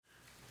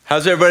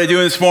How's everybody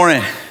doing this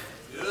morning?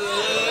 Good.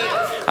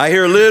 I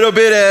hear a little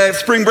bit of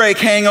spring break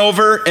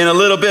hangover and a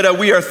little bit of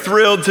we are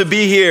thrilled to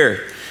be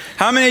here.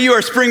 How many of you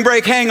are spring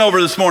break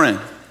hangover this morning?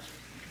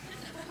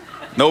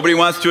 Nobody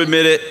wants to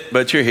admit it,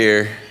 but you're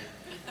here.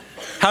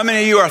 How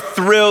many of you are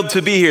thrilled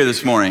to be here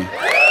this morning?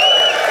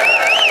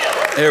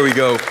 There we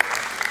go.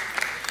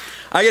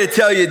 I got to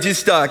tell you,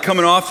 just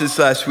coming off this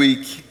last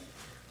week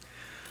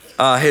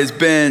has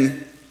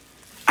been,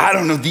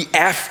 the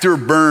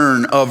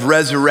afterburn of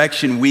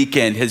Resurrection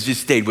Weekend has just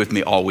stayed with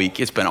me all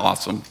week. It's been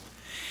awesome.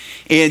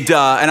 And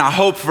I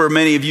hope for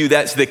many of you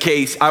that's the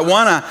case. I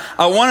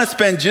wanna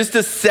spend just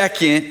a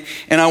second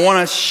and I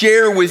wanna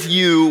share with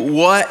you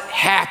what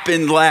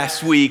happened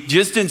last week,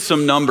 just in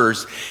some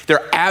numbers.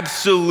 They're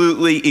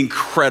absolutely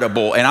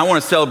incredible, and I wanna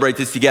celebrate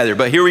this together.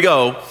 But here we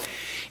go.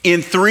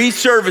 In 3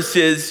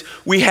 services,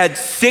 we had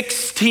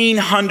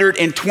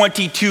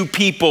 1,622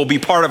 people be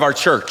part of our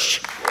church.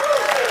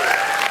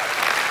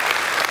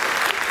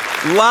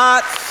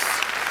 Lots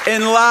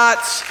and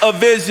lots of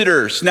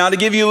visitors. Now, to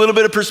give you a little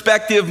bit of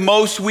perspective,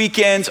 most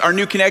weekends, our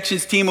New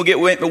Connections team will get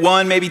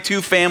 1, maybe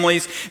 2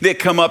 families that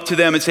come up to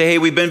them and say, hey,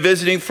 we've been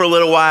visiting for a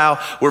little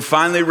while. We're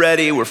finally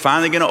ready. We're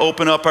finally going to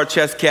open up our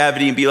chest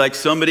cavity and be like,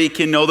 somebody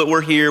can know that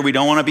we're here. We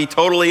don't want to be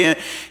totally,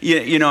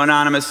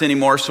 anonymous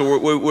anymore. So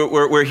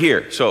we're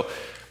here. So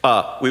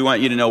we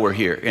want you to know we're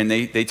here. And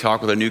they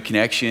talk with our New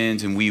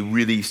Connections, and we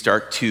really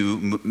start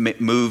to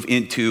move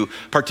into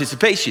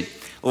participation.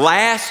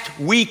 Last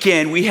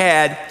weekend, we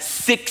had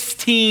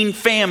 16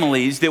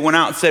 families that went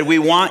out and said, we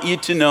want you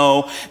to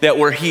know that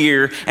we're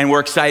here and we're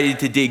excited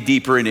to dig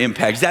deeper into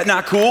impact. Is that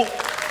not cool?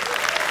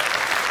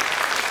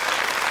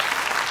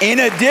 In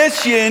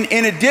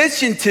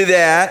addition to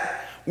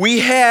that, we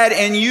had,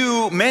 and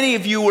many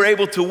of you were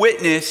able to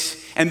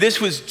witness, and this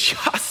was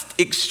just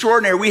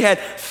extraordinary. We had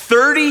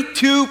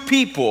 32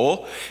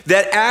 people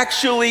that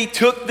actually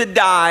took the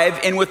dive,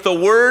 and with the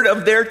word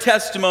of their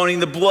testimony,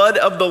 the blood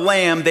of the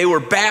Lamb, they were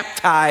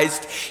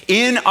baptized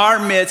in our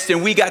midst,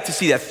 and we got to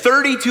see that.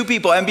 32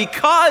 people. And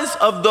because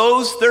of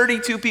those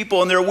 32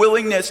 people and their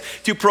willingness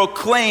to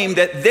proclaim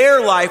that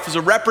their life was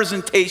a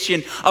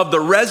representation of the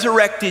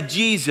resurrected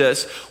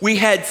Jesus, we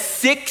had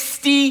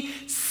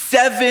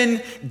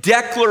 67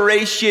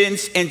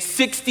 declarations, and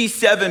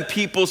 67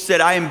 people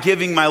said, I am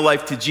giving my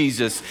life to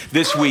Jesus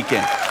this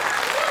weekend.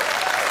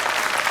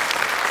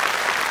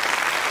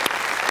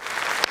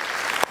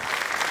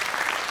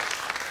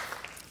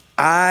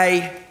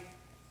 I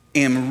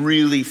am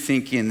really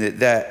thinking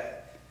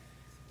that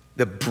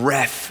the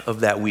breath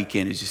of that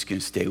weekend is just going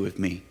to stay with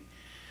me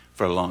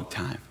for a long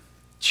time.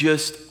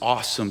 Just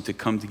awesome to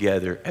come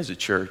together as a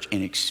church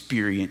and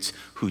experience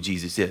who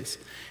Jesus is.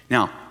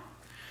 Now,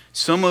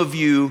 some of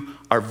you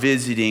are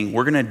visiting.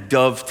 We're going to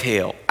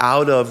dovetail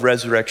out of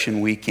Resurrection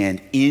Weekend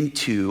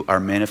into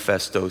our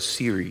Manifesto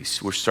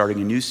series. We're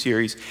starting a new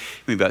series,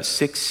 maybe about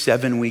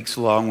 6-7 weeks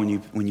long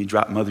when you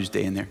drop Mother's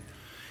Day in there.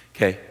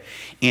 Okay?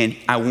 And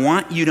I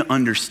want you to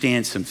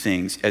understand some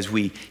things as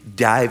we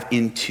dive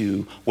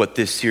into what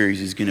this series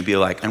is going to be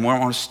like. And I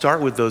want to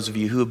start with those of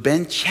you who have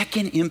been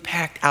checking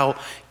Impact out,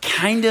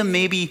 kind of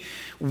maybe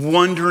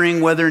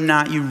wondering whether or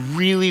not you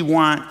really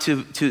want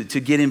to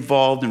get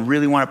involved and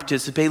really want to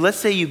participate. Let's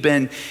say you've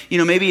been,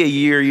 maybe a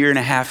year and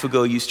a half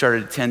ago, you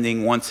started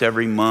attending once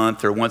every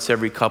month or once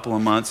every couple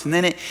of months. And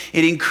then it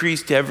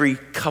increased to every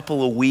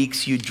couple of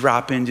weeks. You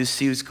drop in to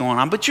see what's going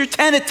on. But you're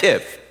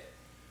tentative.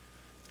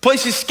 The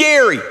place is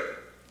scary.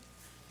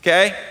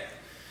 Okay?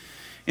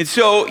 And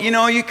so,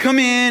 you come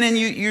in and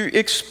you're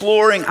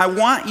exploring. I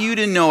want you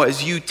to know,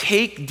 as you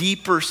take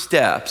deeper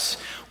steps,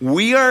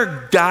 we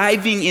are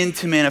diving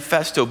into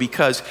Manifesto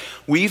because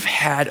we've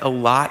had a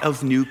lot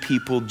of new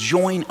people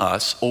join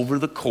us over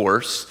the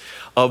course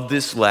of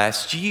this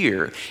last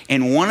year.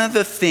 And one of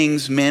the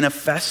things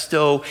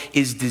Manifesto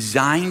is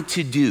designed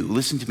to do,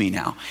 listen to me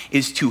now,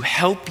 is to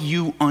help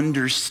you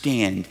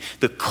understand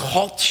the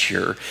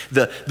culture,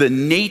 the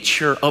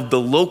nature of the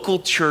local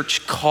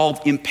church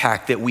called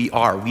Impact that we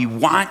are. We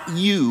want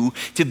you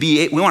to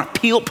we want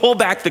to pull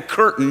back the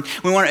curtain.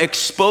 We want to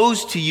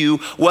expose to you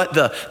what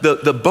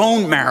the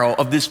bone marrow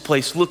of this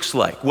place looks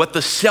like, what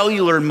the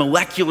cellular and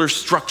molecular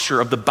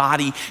structure of the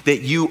body that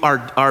you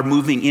are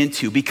moving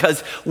into. Because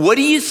what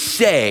do you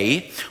say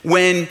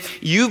when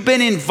you've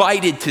been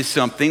invited to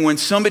something, when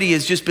somebody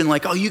has just been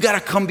like, oh, you got to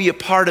come be a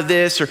part of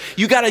this, or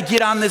you got to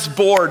get on this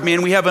board,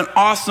 man. We have an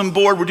awesome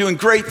board. We're doing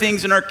great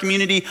things in our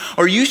community,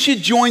 or you should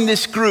join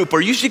this group, or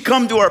you should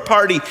come to our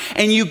party.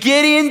 And you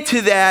get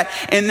into that,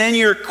 and then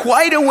you're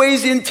quite a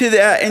ways into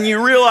that, and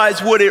you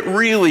realize what it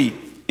really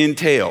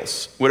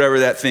entails,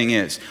 whatever that thing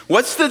is.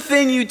 What's the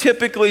thing you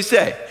typically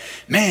say?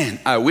 Man,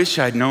 I wish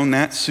I'd known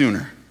that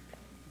sooner.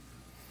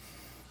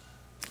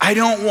 I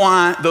don't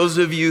want those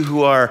of you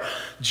who are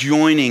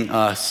joining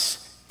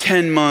us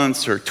 10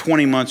 months or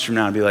 20 months from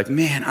now to be like,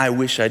 man, I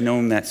wish I'd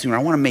known that sooner. I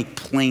want to make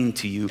plain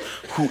to you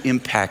who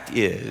Impact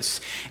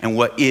is and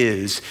what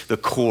is the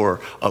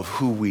core of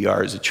who we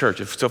are as a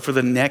church. So for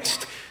the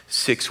next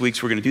 6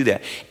 weeks, we're going to do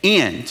that.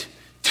 And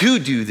To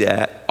do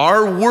that,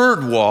 our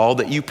word wall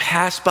that you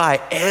pass by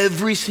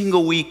every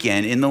single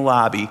weekend in the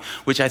lobby,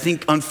 which I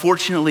think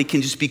unfortunately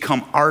can just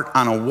become art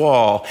on a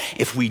wall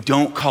if we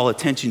don't call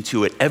attention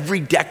to it. Every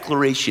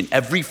declaration,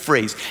 every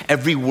phrase,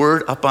 every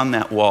word up on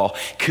that wall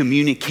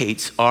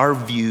communicates our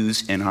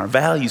views and our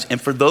values. And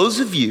for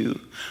those of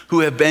you who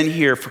have been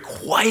here for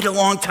quite a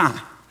long time,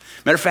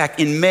 matter of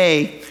fact, in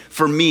May,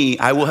 for me,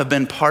 I will have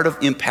been part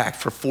of Impact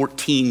for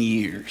 14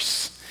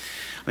 years.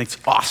 I think it's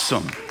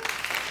awesome.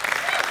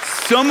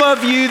 Some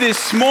of you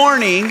this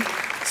morning,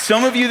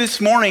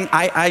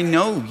 I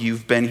know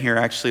you've been here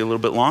actually a little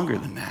bit longer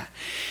than that.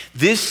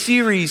 This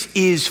series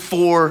is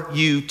for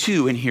you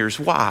too, and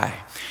here's why.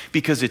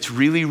 Because it's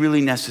really,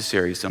 really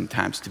necessary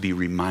sometimes to be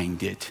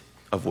reminded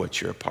of what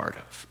you're a part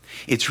of.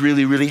 It's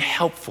really, really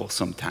helpful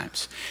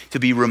sometimes to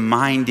be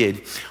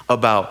reminded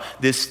about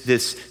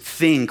this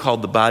thing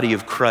called the body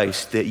of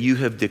Christ that you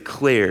have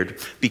declared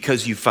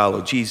because you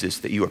follow Jesus,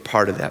 that you are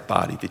part of that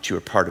body, that you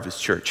are part of his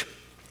church.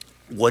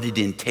 What it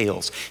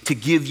entails, to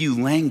give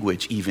you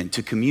language even,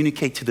 to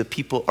communicate to the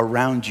people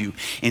around you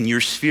in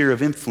your sphere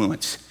of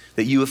influence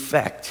that you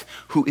affect,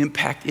 who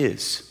Impact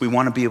is. We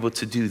want to be able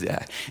to do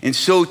that. And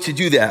so to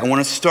do that, I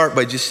want to start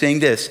by just saying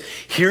this.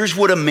 Here's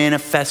what a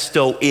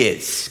manifesto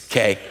is,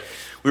 okay?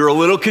 We were a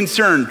little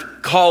concerned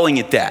calling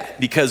it that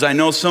because I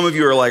know some of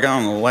you are like, I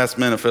don't know, the last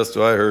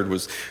manifesto I heard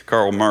was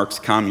Karl Marx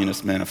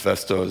Communist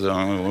Manifesto. What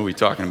are we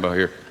talking about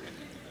here?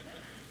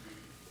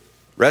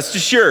 Rest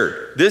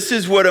assured, this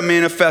is what a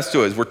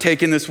manifesto is. We're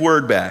taking this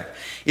word back.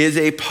 It is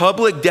a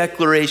public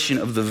declaration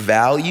of the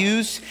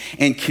values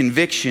and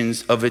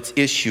convictions of its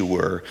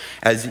issuer,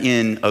 as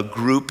in a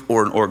group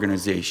or an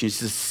organization.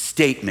 It's a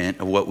statement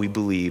of what we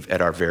believe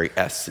at our very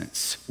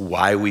essence,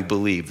 why we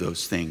believe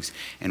those things,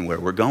 and where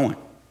we're going.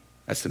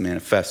 That's the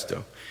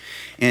manifesto.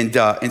 And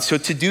so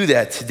to do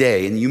that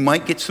today, and you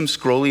might get some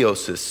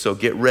scoliosis, so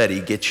get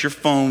ready. Get your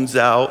phones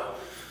out.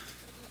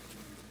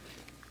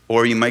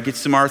 Or you might get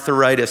some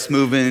arthritis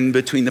moving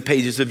between the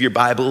pages of your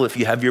Bible if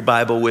you have your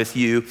Bible with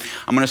you.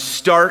 I'm going to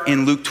start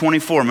in Luke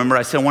 24. Remember,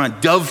 I said I want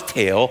to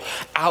dovetail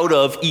out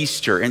of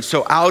Easter. And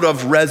so out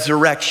of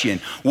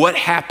resurrection, what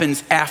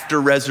happens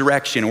after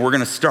resurrection? And we're going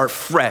to start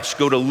fresh.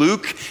 Go to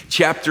Luke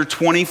chapter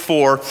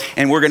 24,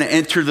 and we're going to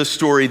enter the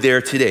story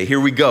there today. Here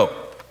we go.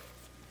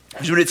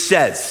 Here's what it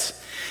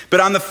says. But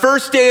on the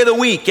first day of the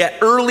week, at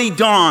early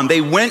dawn,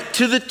 they went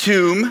to the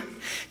tomb,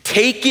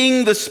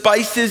 taking the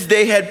spices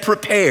they had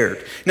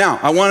prepared. Now,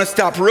 I want to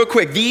stop real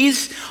quick.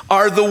 These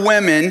are the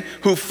women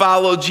who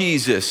follow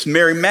Jesus.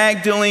 Mary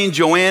Magdalene,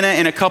 Joanna,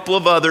 and a couple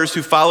of others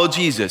who follow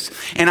Jesus.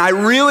 And I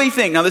really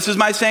think, now this is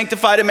my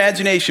sanctified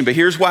imagination, but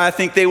here's why I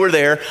think they were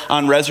there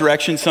on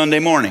Resurrection Sunday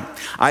morning.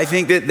 I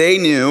think that they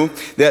knew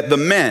that the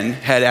men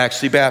had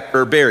actually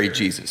buried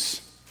Jesus.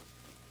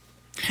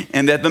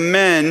 And that the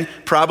men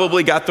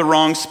probably got the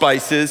wrong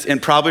spices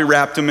and probably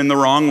wrapped them in the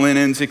wrong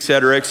linens, et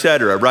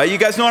cetera, right? You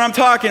guys know what I'm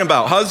talking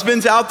about.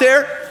 Husbands out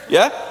there?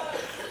 Yeah?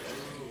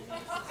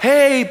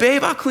 Hey,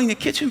 babe, I'll clean the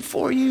kitchen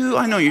for you.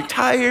 I know you're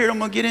tired. I'm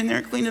going to get in there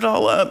and clean it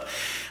all up.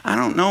 I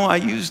don't know. I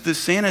used the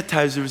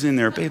sanitizers in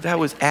there. Babe, that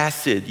was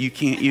acid. You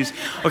can't use.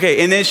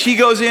 Okay, and then she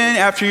goes in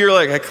after you're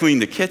like, I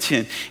cleaned the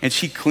kitchen. And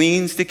she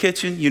cleans the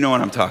kitchen. You know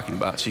what I'm talking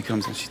about. She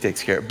comes and she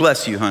takes care of it.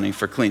 Bless you, honey,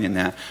 for cleaning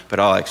that. But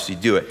I'll actually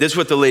do it. This is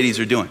what the ladies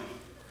are doing.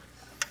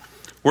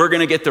 We're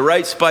going to get the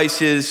right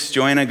spices.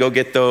 Joanna, go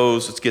get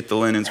those. Let's get the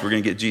linens. We're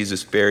going to get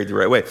Jesus buried the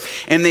right way.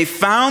 And they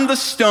found the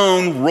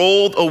stone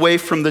rolled away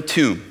from the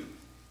tomb.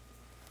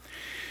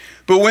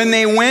 But when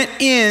they went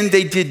in,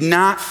 they did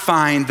not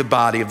find the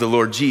body of the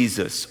Lord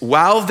Jesus.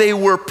 While they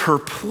were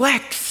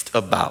perplexed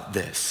about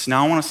this.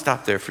 Now, I want to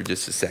stop there for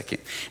just a second.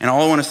 And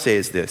all I want to say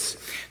is this.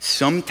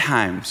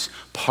 Sometimes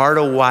part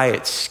of why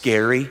it's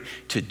scary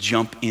to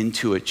jump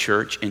into a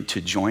church and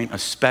to join,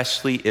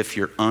 especially if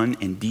you're un-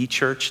 and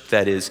de-churched,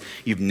 that is,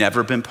 you've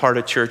never been part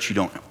of church, you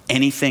don't know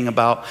anything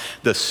about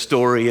the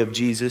story of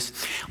Jesus,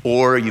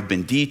 or you've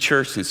been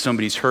de-churched and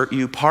somebody's hurt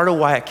you, part of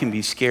why it can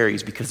be scary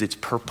is because it's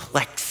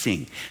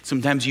perplexing.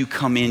 Sometimes you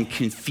come in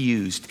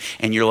confused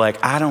and you're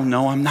like, I don't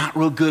know, I'm not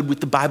real good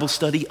with the Bible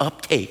study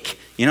uptake.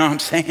 You know what I'm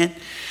saying?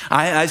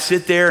 I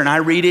sit there and I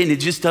read it and it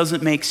just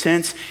doesn't make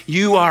sense.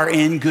 You are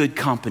in good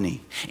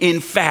company.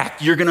 In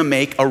fact, you're going to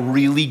make a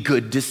really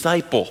good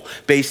disciple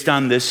based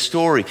on this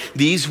story.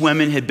 These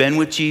women had been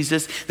with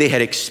Jesus. They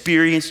had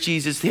experienced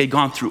Jesus. They had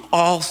gone through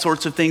all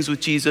sorts of things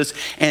with Jesus,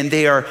 and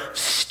they are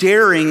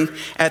staring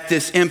at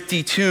this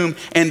empty tomb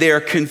and they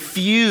are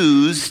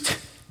confused.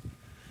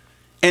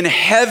 And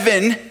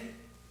heaven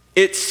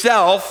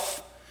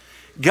itself,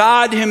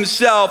 God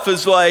himself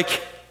is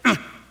like,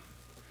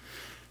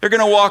 they're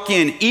going to walk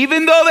in,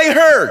 even though they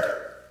heard,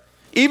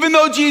 even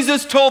though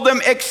Jesus told them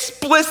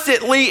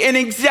explicitly and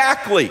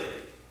exactly.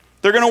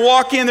 They're going to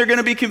walk in, they're going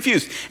to be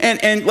confused.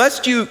 And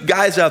lest you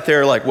guys out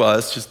there are like, well,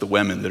 it's just the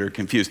women that are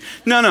confused.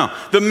 No.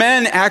 The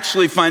men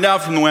actually find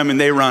out from the women,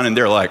 they run and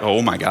they're like,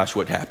 oh my gosh,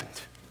 what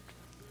happened?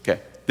 Okay.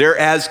 They're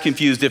as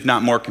confused, if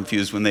not more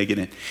confused when they get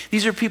in.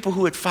 These are people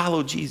who had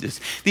followed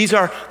Jesus. These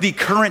are the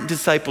current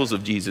disciples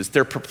of Jesus.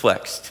 They're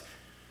perplexed.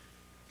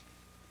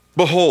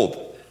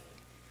 Behold,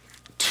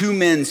 two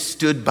men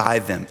stood by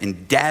them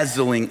in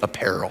dazzling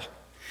apparel,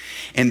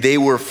 and they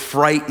were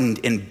frightened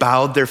and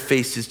bowed their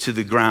faces to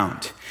the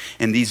ground.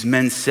 And these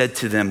men said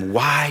to them,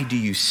 why do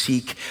you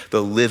seek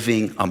the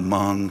living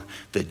among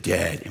the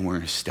dead? And we're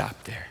going to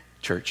stop there,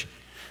 church.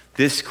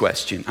 This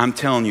question, I'm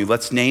telling you,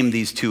 let's name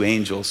these two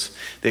angels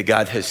that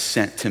God has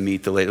sent to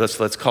meet the lady.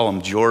 Let's call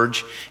them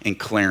George and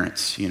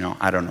Clarence.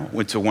 I don't know.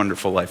 It's a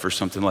Wonderful Life or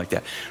something like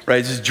that, right?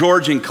 This is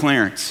George and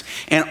Clarence.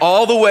 And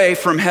all the way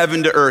from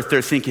heaven to earth,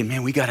 they're thinking,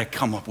 man, we got to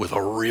come up with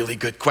a really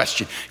good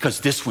question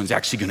because this one's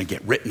actually going to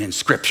get written in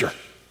scripture.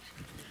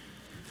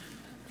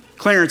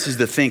 Clarence is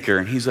the thinker,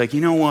 and he's like, you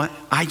know what?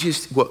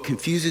 What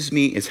confuses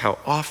me is how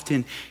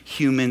often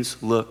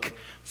humans look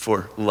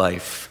for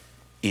life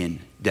in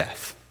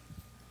death.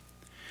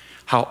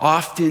 How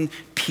often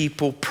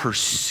people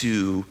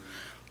pursue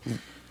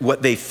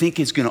what they think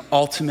is going to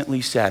ultimately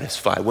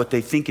satisfy, what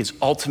they think is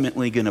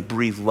ultimately going to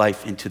breathe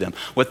life into them,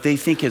 what they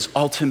think is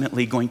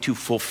ultimately going to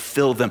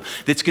fulfill them,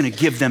 that's going to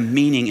give them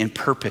meaning and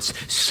purpose.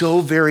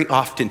 So very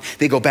often,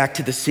 they go back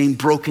to the same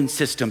broken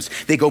systems.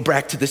 They go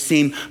back to the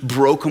same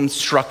broken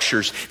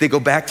structures. They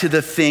go back to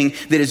the thing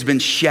that has been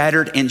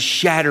shattered and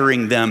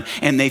shattering them,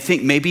 and they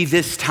think maybe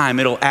this time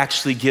it'll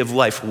actually give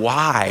life.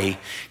 Why?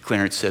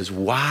 Clarence says,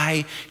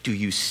 why do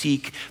you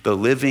seek the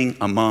living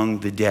among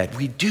the dead?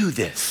 We do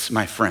this,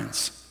 my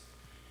friends.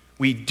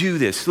 We do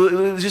this.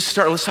 Let's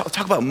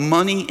talk about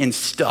money and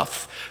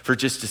stuff for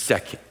just a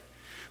second.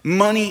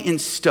 Money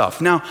and stuff.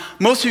 Now,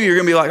 most of you are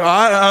going to be like,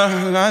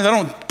 I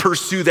don't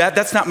pursue that.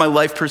 That's not my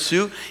life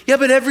pursuit. Yeah,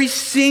 but every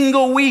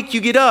single week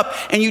you get up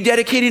and you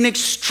dedicate an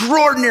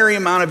extraordinary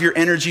amount of your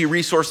energy,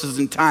 resources,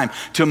 and time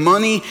to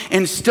money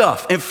and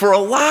stuff. And for a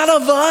lot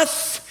of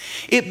us,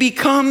 it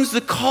becomes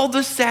the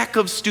cul-de-sac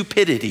of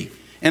stupidity.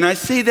 And I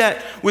say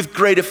that with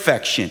great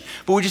affection.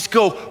 But we just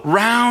go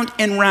round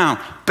and round,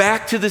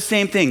 back to the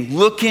same thing,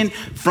 looking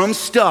from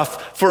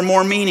stuff for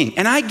more meaning.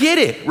 And I get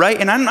it, right?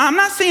 And I'm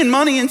not saying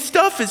money and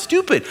stuff is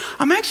stupid.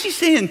 I'm actually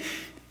saying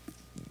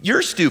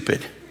you're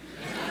stupid.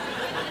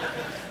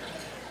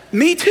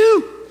 Me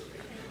too.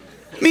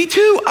 Me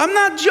too. I'm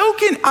not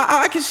joking.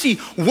 I can see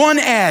one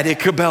ad at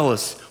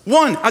Cabela's.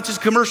 One, just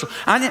a commercial.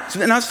 And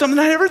that's something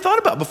I never thought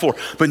about before.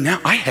 But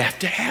now I have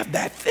to have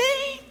that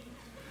thing.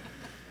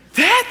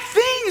 That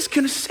thing is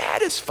going to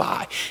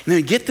satisfy. And then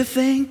I get the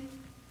thing,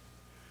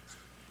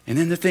 and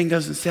then the thing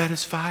doesn't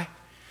satisfy.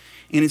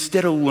 And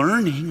instead of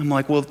learning, I'm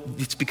like, well,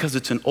 it's because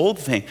it's an old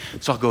thing,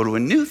 so I'll go to a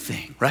new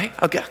thing, right?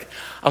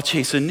 I'll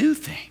chase a new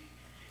thing.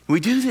 We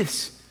do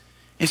this.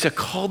 It's a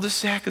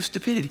cul-de-sac of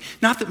stupidity.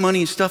 Not that money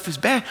and stuff is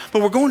bad,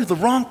 but we're going to the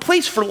wrong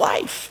place for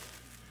life.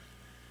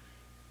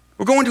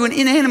 We're going to an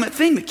inanimate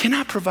thing that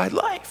cannot provide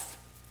life.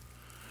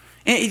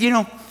 And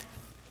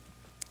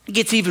it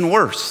gets even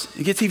worse.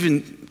 It gets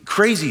even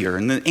crazier.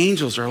 And the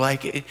angels are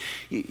like,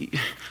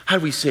 how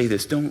do we say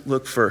this? Don't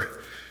look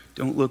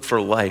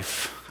for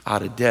life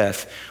out of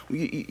death.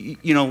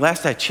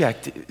 Last I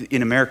checked,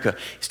 in America,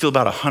 still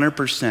about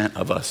 100%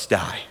 of us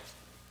die.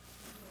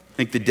 I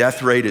think the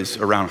death rate is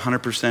around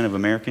 100% of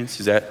Americans.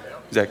 Is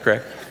that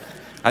correct?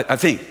 I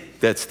think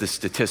that's the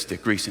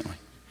statistic recently.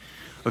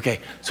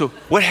 Okay, so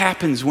what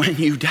happens when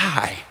you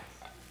die?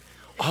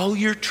 All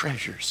your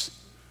treasures.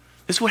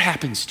 This is what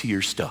happens to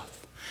your stuff.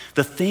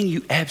 The thing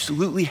you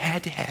absolutely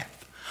had to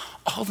have.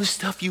 All the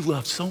stuff you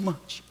love so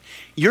much.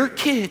 Your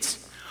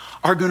kids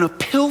are going to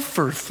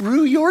pilfer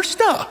through your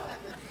stuff.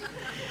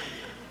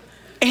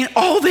 And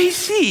all they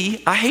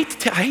see, I hate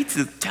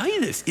to tell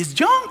you this, is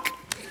junk.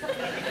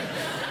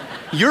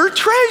 Your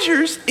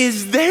treasures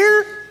is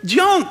their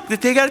junk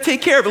that they got to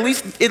take care of, at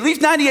least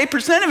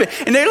 98% of it.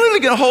 And they're literally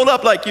going to hold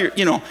up like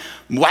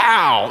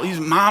wow, these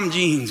mom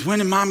jeans. When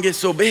did mom get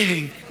so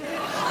big?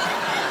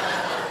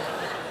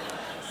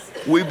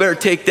 We better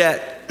take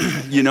that,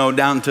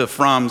 down to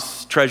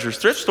Fromm's Treasures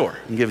thrift store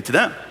and give it to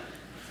them.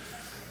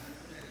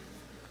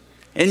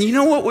 And you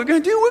know what we're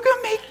going to do? We're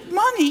going to make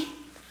money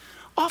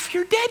off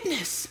your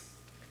deadness.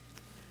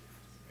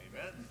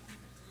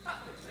 Amen.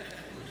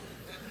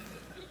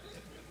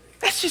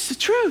 That's just the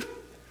truth.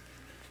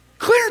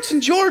 Clarence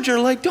and George are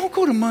like, don't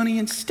go to money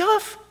and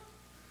stuff.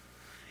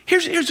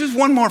 Here's just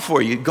one more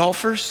for you,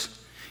 golfers.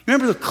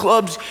 Remember the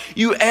clubs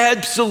you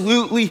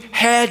absolutely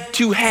had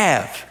to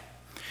have?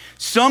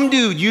 Some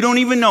dude you don't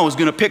even know is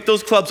going to pick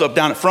those clubs up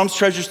down at Fromm's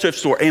Treasures thrift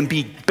store and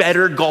be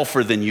better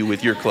golfer than you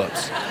with your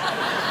clubs.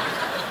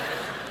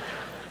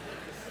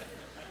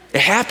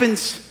 It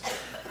happens.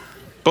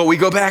 But we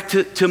go back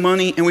to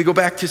money and we go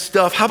back to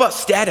stuff. How about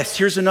status?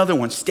 Here's another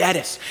one,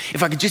 status.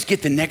 If I could just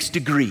get the next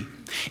degree,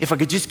 if I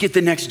could just get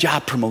the next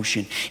job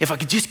promotion, if I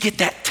could just get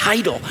that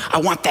title,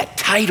 I want that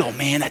title,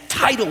 man. That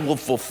title will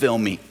fulfill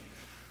me.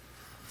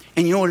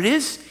 And you know what it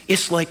is?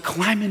 It's like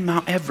climbing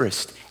Mount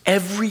Everest.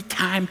 Every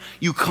time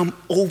you come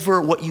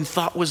over what you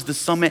thought was the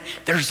summit,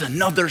 there's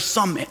another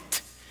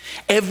summit.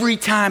 Every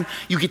time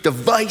you get the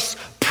vice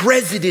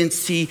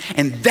presidency,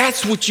 and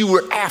that's what you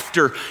were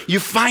after, you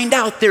find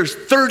out there's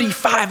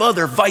 35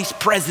 other vice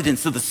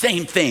presidents of the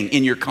same thing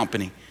in your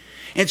company.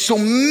 And so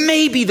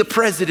maybe the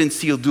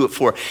presidency will do it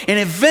for. And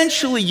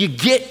eventually you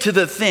get to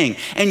the thing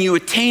and you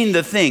attain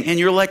the thing and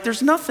you're like,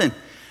 there's nothing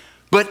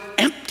but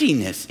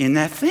emptiness in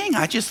that thing.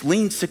 I just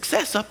leaned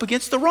success up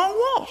against the wrong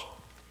wall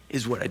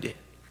is what I did.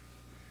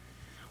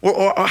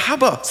 Or how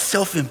about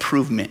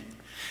self-improvement?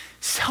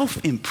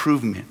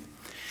 Self-improvement.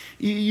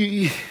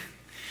 You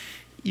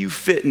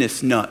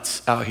fitness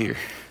nuts out here.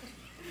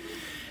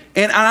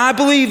 And I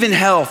believe in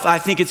health. I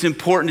think it's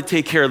important to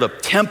take care of the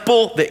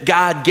temple that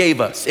God gave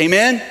us.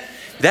 Amen?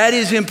 That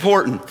is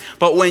important.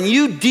 But when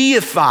you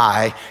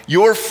deify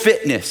your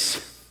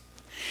fitness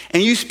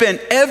and you spend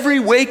every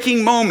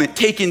waking moment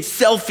taking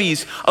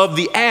selfies of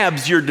the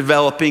abs you're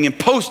developing and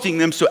posting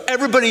them so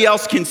everybody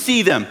else can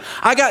see them,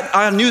 I got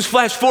a news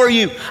flash for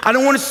you. I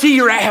don't want to see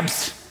your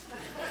abs.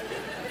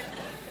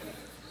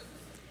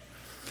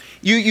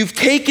 You've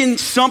taken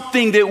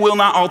something that will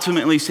not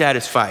ultimately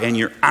satisfy, and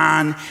you're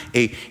on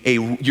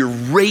you're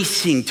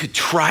racing to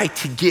try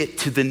to get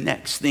to the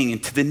next thing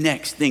and to the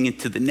next thing and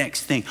to the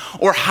next thing.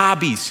 Or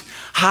hobbies,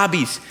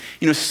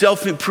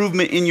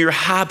 self-improvement in your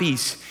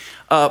hobbies.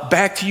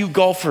 Back to you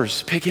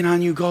golfers, picking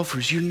on you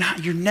golfers.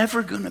 You're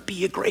never gonna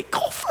be a great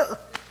golfer.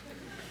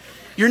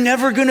 You're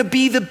never gonna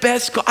be the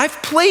best.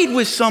 I've played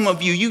with some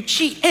of you. You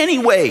cheat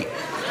anyway.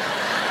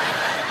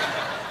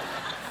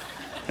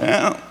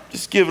 Well,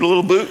 just give it a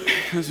little boot.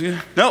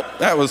 Nope,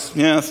 that's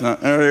not.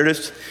 Oh, there it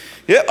is.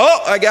 Yeah,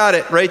 oh, I got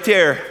it right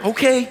there.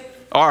 Okay,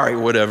 all right,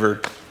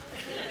 whatever.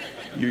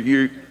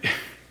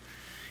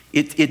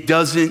 It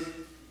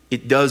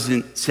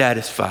doesn't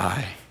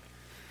satisfy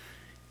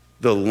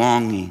the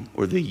longing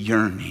or the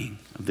yearning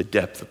of the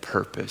depth of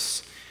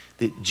purpose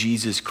that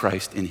Jesus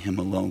Christ and him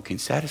alone can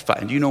satisfy.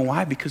 And do you know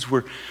why? Because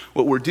what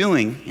we're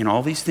doing in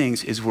all these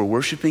things is we're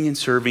worshiping and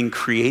serving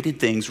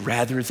created things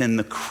rather than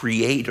the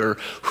creator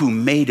who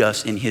made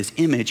us in his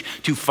image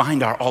to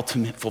find our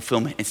ultimate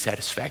fulfillment and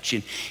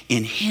satisfaction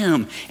in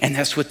him. And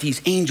that's what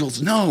these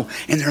angels know.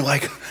 And they're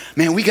like,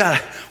 man, we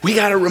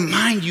gotta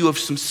remind you of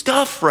some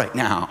stuff right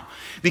now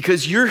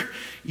because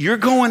you're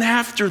going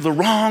after the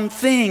wrong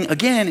thing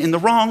again in the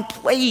wrong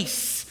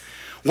place.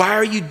 Why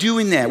are you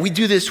doing that? We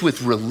do this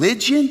with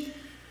religion.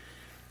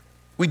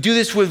 We do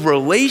this with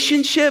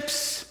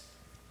relationships.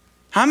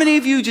 How many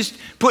of you just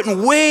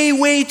putting way,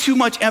 way too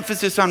much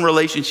emphasis on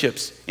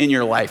relationships in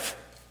your life?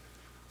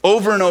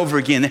 Over and over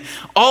again. The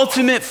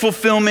ultimate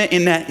fulfillment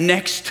in that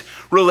next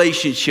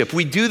relationship.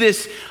 We do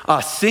this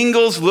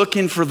singles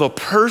looking for the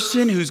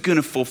person who's going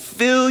to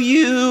fulfill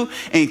you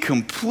and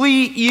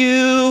complete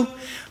you.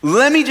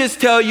 Let me just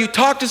tell you,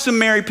 talk to some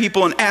married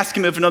people and ask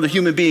them if another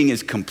human being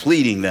is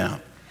completing them.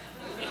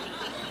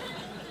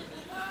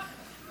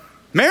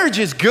 Marriage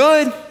is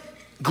good,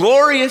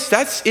 glorious,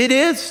 it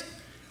is.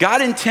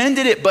 God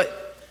intended it, but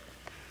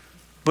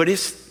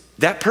it's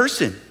that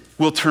person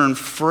will turn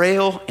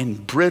frail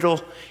and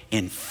brittle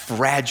and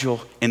fragile,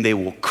 and they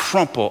will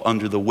crumple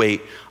under the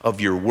weight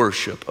of your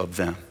worship of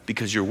them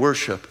because your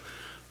worship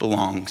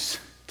belongs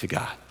to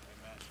God.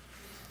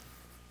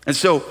 And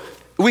so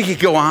we could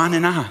go on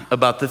and on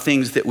about the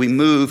things that we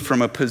move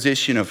from a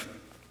position of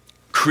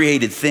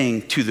created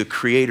thing to the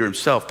creator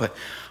himself, but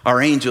our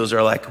angels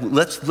are like,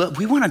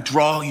 we want to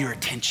draw your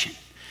attention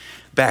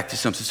back to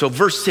something. So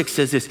verse 6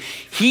 says this,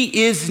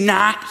 he is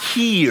not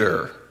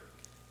here.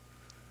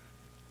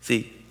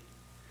 See,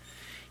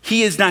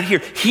 he is not here.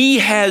 He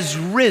has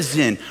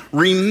risen.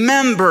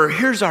 Remember,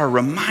 here's our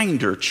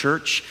reminder,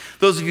 church.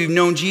 Those of you who've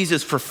known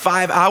Jesus for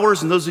 5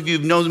 hours and those of you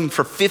who've known him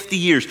for 50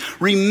 years,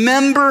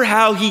 remember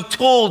how he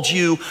told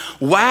you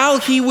while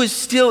he was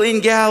still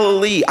in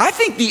Galilee. I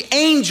think the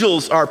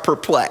angels are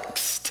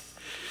perplexed.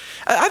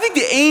 I think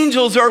the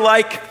angels are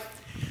like,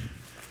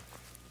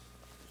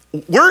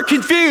 we're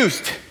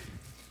confused.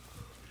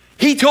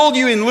 He told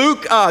you in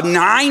Luke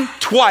 9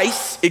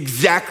 twice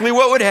exactly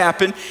what would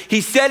happen. He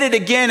said it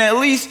again at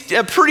least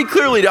pretty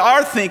clearly to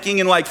our thinking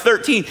in like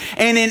 13.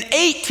 And in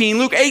 18,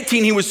 Luke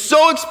 18, he was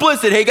so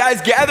explicit. Hey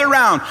guys, gather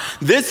around.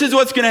 This is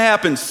what's going to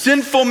happen.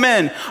 Sinful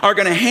men are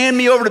going to hand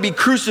me over to be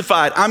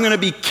crucified. I'm going to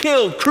be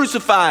killed,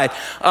 crucified,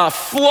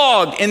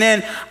 flogged, and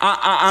then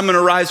I'm going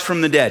to rise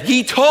from the dead.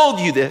 He told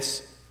you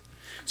this.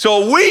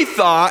 So we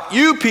thought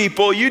you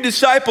people, you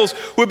disciples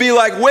would be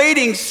like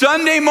waiting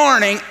Sunday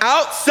morning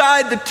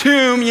outside the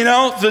tomb,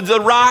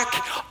 the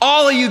rock,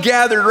 all of you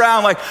gathered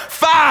around like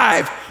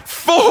 5,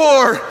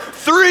 4,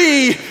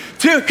 3,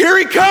 2, here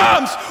he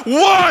comes. 1,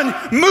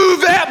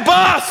 move that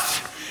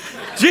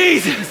bus.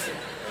 Jesus.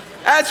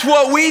 That's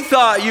what we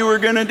thought you were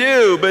going to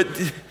do, but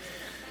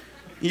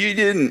you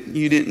didn't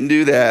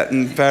do that.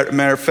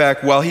 Matter of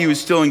fact, while he was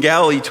still in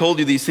Galilee, he told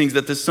you these things,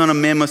 that the Son of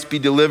Man must be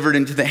delivered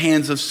into the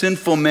hands of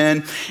sinful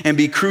men and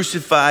be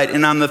crucified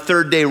and on the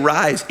third day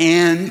rise.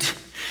 And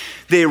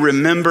they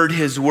remembered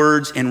his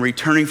words, and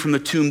returning from the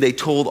tomb, they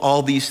told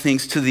all these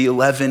things to the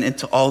 11 and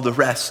to all the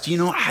rest. You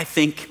know what I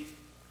think?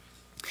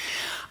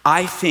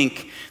 I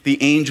think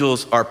the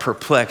angels are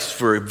perplexed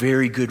for a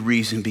very good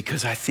reason,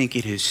 because I think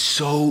it is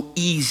so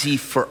easy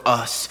for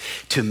us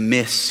to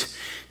miss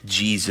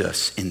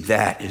Jesus, and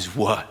that is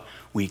what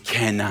we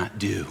cannot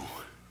do.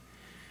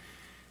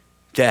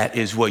 That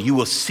is what you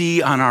will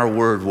see on our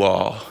word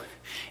wall.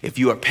 If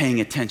you are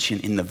paying attention,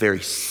 in the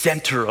very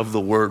center of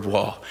the word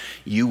wall,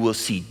 you will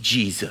see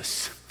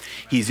Jesus.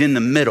 He's in the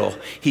middle.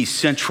 He's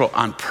central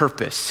on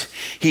purpose.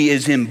 He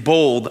is in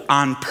bold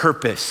on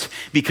purpose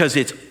because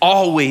it's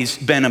always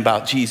been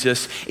about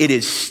Jesus. It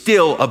is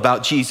still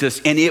about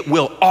Jesus, and it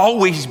will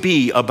always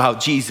be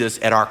about Jesus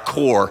at our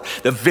core,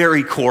 the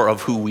very core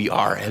of who we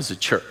are as a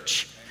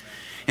church.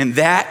 And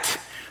that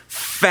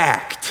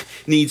fact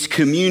needs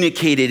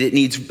communicated.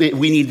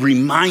 We need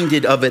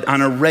reminded of it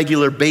on a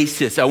regular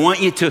basis. I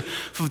want you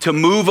to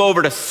move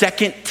over to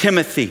 2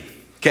 Timothy,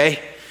 okay?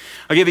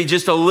 I'll give you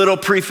just a little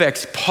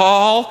prefix.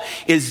 Paul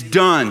is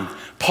done.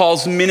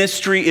 Paul's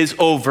ministry is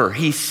over.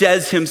 He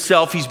says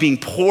himself, he's being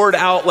poured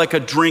out like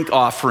a drink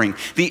offering.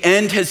 The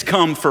end has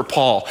come for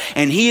Paul,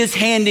 and he is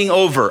handing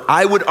over,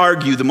 I would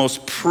argue, the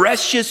most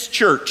precious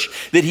church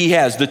that he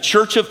has, the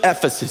church of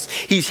Ephesus.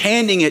 He's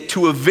handing it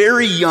to a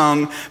very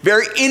young,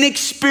 very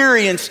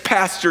inexperienced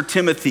pastor,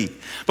 Timothy,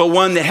 but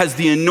one that has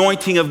the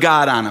anointing of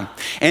God on him.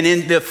 And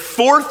in the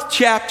 4th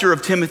chapter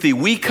of Timothy,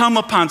 we come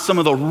upon some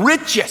of the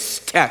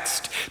richest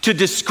text to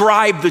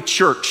describe the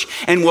church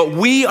and what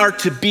we are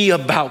to be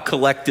about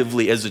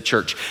collectively as a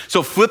church.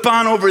 So flip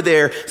on over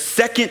there,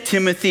 2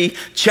 Timothy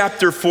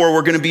chapter 4.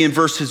 We're going to be in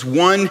verses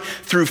 1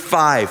 through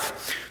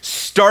 5,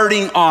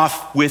 starting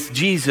off with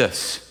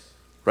Jesus,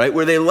 right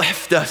where they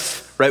left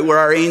us. Right where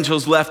our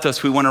angels left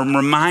us. We want to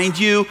remind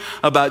you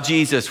about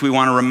Jesus. We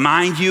want to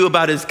remind you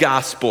about his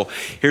gospel.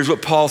 Here's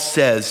what Paul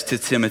says to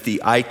Timothy.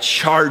 I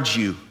charge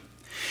you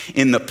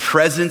in the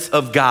presence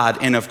of God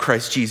and of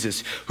Christ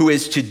Jesus, who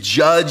is to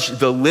judge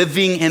the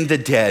living and the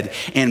dead,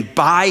 and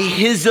by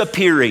his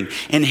appearing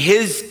and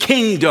his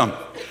kingdom,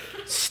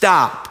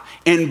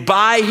 and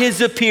by his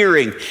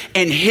appearing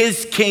and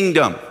his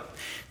kingdom,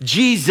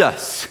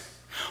 Jesus,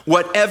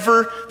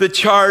 whatever the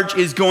charge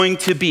is going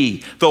to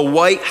be, the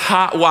white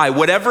hot why,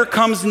 whatever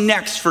comes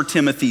next for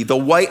Timothy, the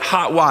white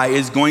hot why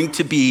is going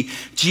to be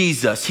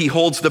Jesus. He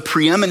holds the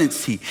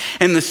preeminency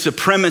and the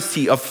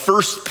supremacy of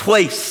first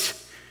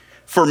place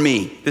for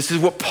me. This is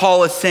what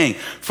Paul is saying.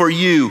 For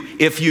you,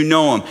 if you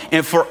know him,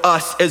 and for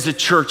us as a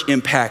church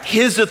Impact.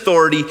 His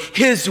authority,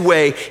 his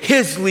way,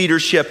 his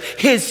leadership,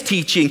 his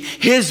teaching,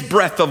 his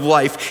breath of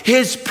life,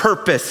 his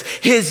purpose,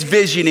 his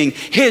visioning,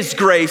 his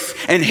grace,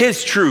 and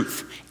his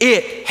truth.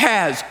 It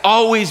has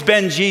always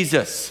been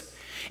Jesus.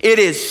 It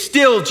is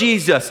still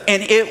Jesus,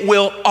 and it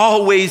will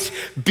always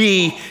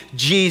be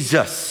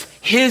Jesus.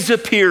 His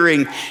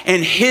appearing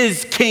and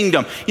his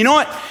kingdom. You know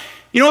what?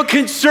 You know what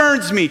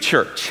concerns me,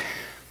 church?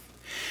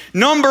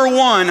 Number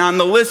 1 on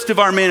the list of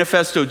our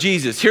manifesto,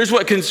 Jesus. Here's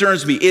what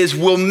concerns me is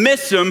we'll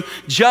miss him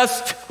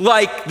just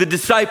like the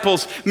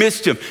disciples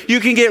missed him.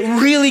 You can get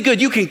really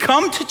good. You can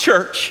come to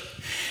church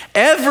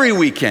every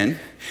weekend.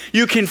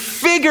 You can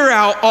figure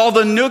out all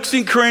the nooks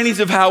and crannies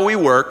of how we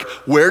work,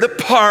 where to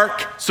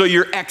park so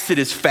your exit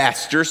is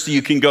faster so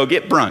you can go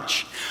get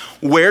brunch,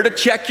 where to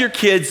check your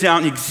kids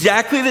out,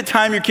 exactly the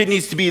time your kid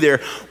needs to be there,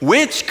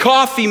 which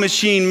coffee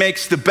machine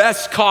makes the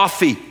best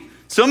coffee.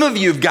 Some of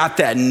you have got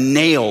that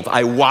nailed.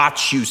 I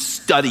watch you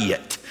study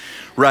it,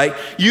 right?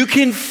 You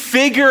can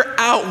figure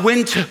out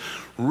when to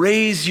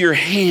raise your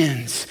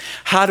hands,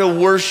 how to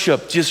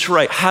worship just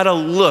right, how to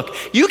look.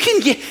 You can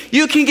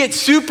get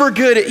super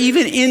good at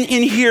even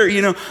in here,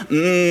 you know,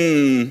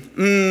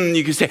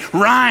 you can say,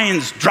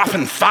 Ryan's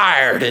dropping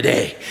fire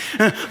today.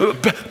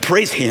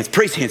 Praise hands.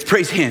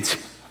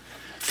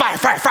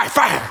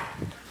 Fire.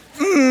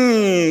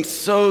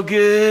 So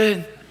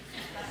good.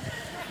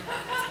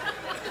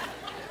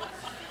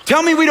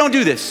 Tell me we don't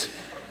do this.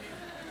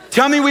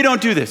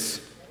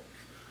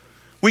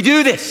 We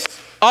do this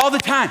all the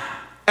time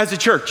as a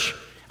church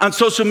on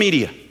social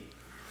media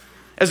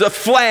as a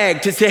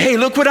flag to say, hey,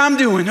 look what I'm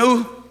doing.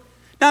 Ooh.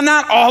 Now,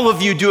 not all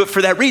of you do it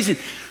for that reason,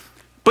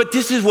 but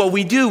this is what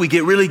we do. We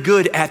get really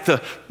good at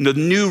the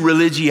new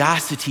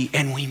religiosity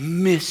and we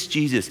miss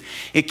Jesus.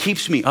 It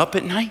keeps me up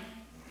at night.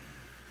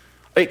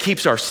 It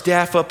keeps our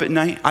staff up at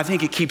night. I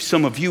think it keeps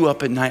some of you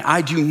up at night.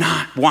 I do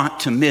not want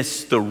to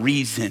miss the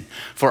reason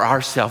for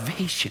our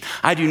salvation.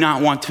 I do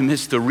not want to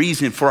miss the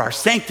reason for our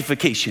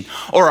sanctification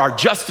or our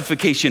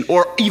justification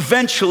or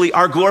eventually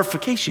our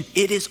glorification.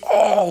 It is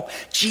all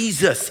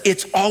Jesus.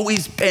 It's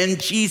always been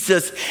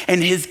Jesus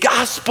and his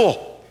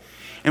gospel.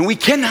 And we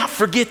cannot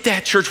forget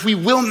that, church. We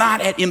will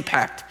not at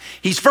Impact.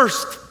 He's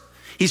first.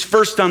 He's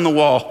first on the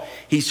wall.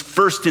 He's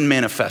first in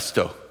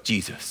Manifesto,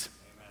 Jesus.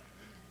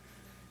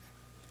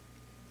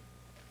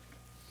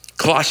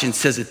 Colossians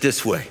says it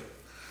this way.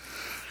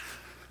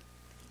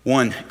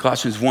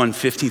 Colossians 1,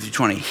 15 through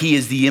 20. He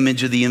is the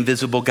image of the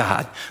invisible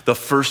God, the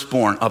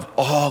firstborn of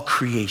all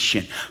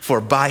creation.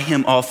 For by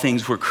him all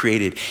things were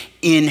created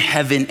in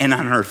heaven and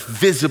on earth,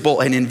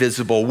 visible and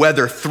invisible,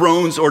 whether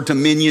thrones or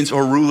dominions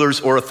or rulers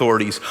or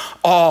authorities.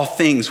 All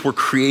things were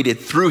created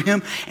through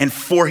him and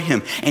for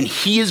him. And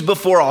he is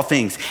before all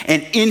things.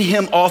 And in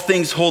him all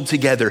things hold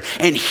together.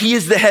 And he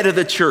is the head of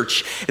the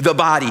church, the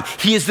body.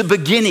 He is the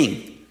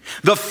beginning,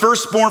 the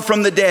firstborn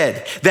from the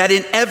dead, that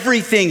in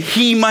everything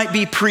he might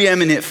be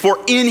preeminent. For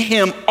in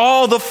him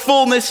all the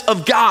fullness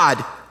of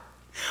God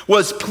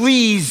was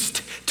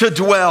pleased to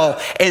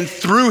dwell, and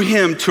through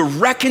him to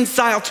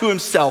reconcile to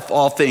himself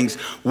all things,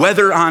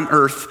 whether on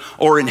earth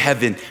or in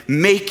heaven,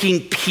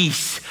 making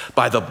peace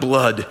by the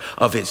blood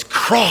of his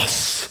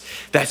cross.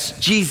 That's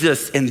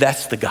Jesus, and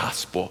that's the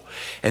gospel.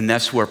 And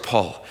that's where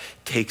Paul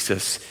takes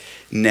us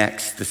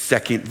next. The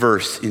second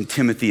verse in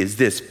Timothy is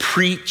this: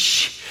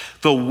 preach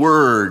the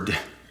word.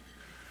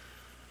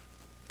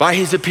 By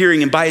his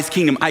appearing and by his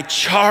kingdom, I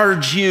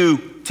charge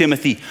you,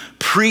 Timothy,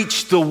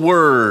 preach the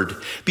word.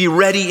 Be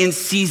ready in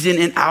season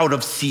and out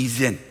of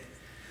season.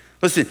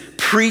 Listen,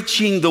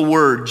 preaching the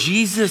word.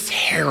 Jesus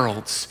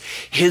heralds,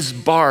 his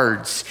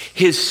bards,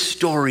 his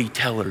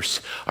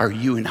storytellers are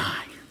you and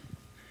I.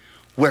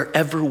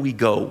 Wherever we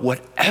go,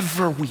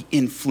 whatever we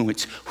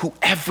influence,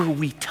 whoever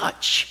we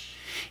touch,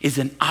 is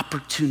an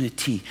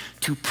opportunity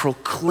to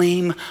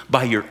proclaim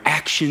by your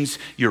actions,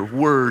 your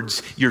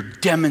words, your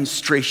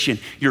demonstration,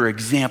 your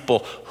example,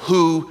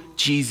 who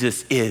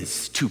Jesus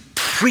is. To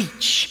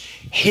preach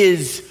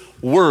his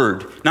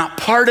word. Not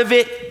part of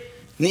it,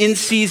 in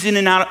season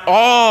and out,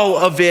 all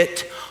of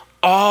it,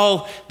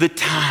 all the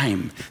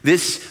time.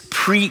 This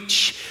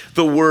preach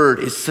the word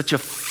is such a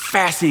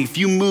fascinating. If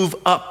you move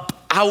up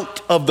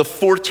out of the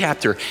 4th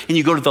chapter and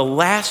you go to the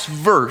last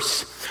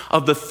verse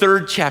of the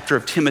 3rd chapter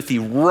of Timothy,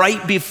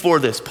 right before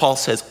this, Paul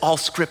says, all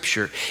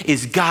scripture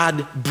is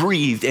God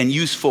breathed and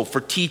useful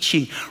for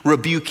teaching,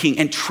 rebuking,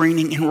 and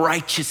training in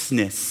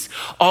righteousness.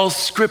 All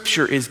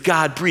scripture is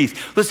God breathed.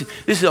 Listen,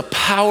 this is a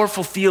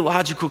powerful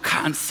theological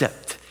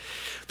concept.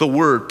 The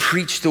word,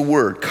 preach the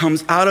word,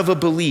 comes out of a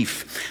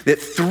belief that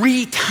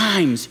 3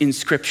 times in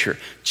scripture,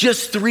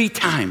 just 3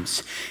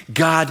 times,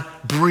 God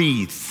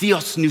breathed,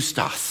 theos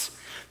neustos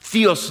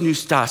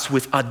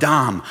with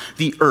Adam,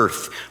 the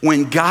earth.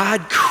 When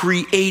God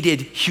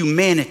created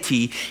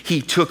humanity,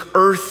 he took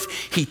earth,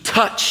 he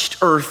touched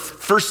earth.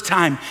 First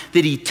time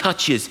that he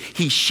touches,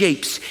 he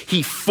shapes,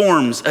 he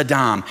forms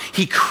Adam.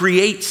 He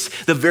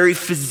creates the very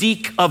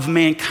physique of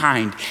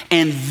mankind.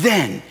 And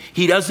then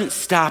he doesn't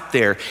stop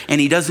there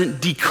and he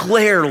doesn't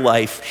declare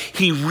life.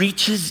 He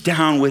reaches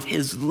down with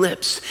his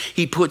lips.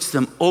 He puts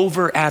them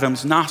over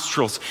Adam's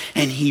nostrils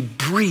and he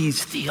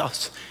breathes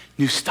theos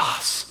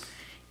neustos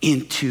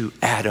into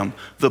Adam,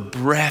 the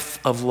breath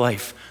of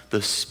life,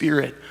 the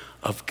Spirit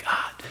of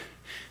God,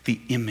 the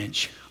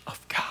image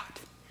of God.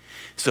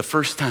 It's the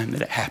first time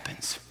that it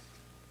happens.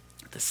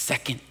 The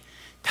second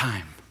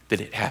time that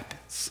it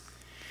happens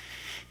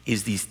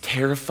is these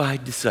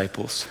terrified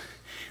disciples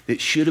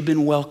that should have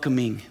been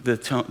welcoming the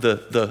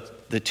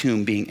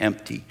tomb being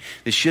empty.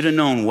 They should have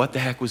known what the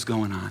heck was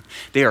going on.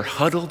 They are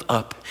huddled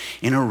up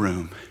in a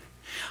room,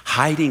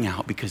 hiding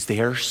out because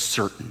they are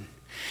certain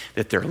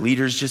that their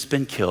leader's just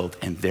been killed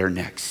and they're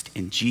next.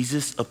 And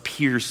Jesus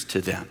appears to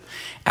them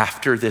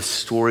after this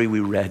story we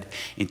read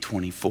in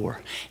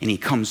 24. And he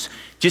comes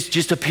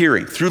just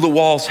appearing through the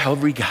walls,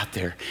 however he got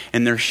there,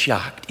 and they're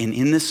shocked. And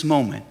in this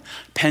moment,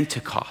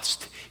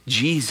 Pentecost,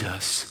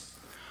 Jesus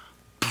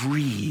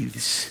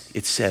breathes,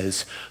 it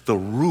says, the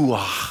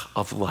ruach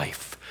of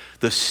life,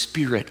 the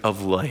spirit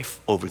of life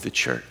over the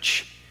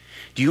church.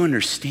 Do you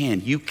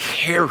understand? You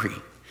carry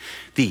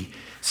the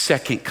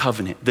second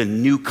covenant, the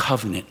new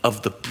covenant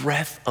of the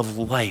breath of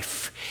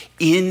life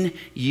in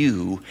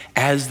you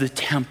as the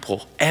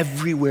temple.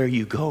 Everywhere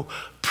you go,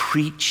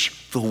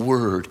 preach the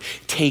word.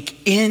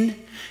 Take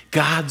in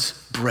God's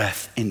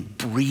breath and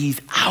breathe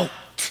out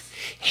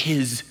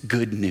his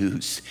good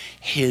news,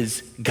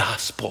 his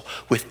gospel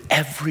with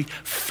every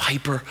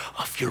fiber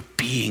of your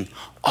being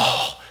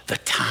all the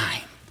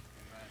time.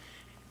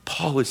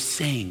 Paul is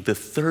saying the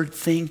third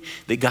thing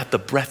that got the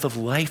breath of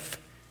life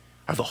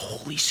are the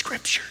Holy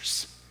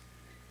Scriptures.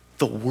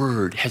 The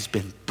word has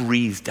been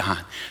breathed on.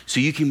 So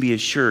you can be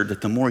assured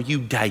that the more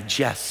you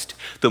digest,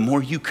 the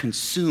more you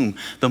consume,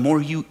 the more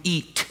you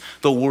eat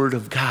the word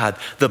of God,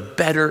 the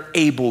better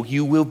able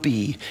you will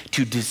be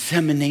to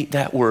disseminate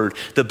that word,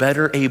 the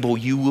better able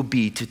you will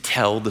be to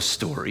tell the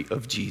story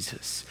of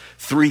Jesus.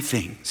 3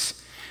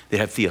 things that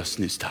have theos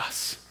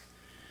neustos.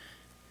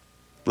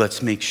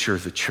 Let's make sure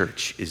the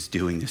church is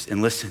doing this.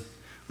 And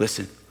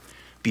listen,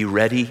 be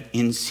ready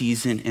in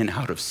season and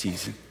out of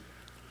season.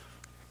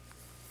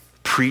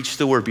 Preach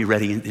the word, be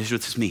ready. And here's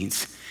what this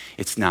means.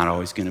 It's not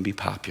always going to be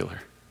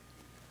popular.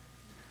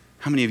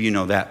 How many of you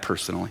know that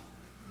personally?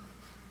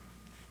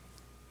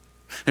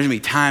 There's going to be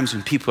times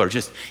when people are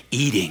just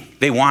eating.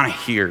 They want to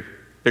hear.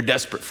 They're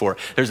desperate for it.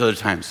 There's other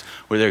times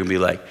where they're going to be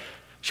like,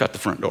 shut the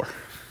front door.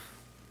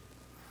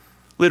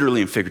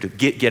 Literally and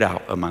figuratively, get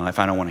out of my life.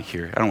 I don't want to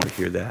hear it. I don't want to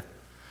hear that.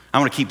 I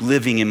want to keep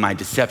living in my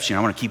deception.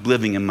 I want to keep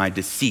living in my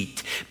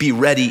deceit. Be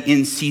ready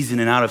in season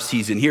and out of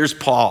season. Here's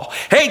Paul.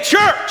 Hey,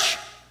 church!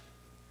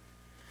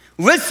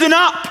 Listen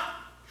up.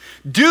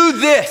 Do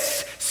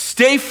this.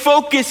 Stay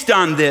focused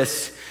on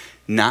this,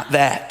 not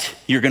that.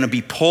 You're going to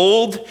be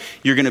pulled.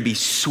 You're going to be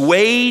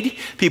swayed.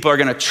 People are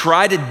going to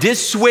try to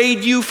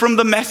dissuade you from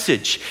the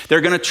message.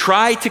 They're going to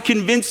try to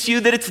convince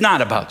you that it's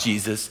not about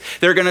Jesus.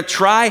 They're going to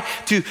try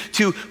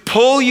to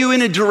pull you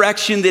in a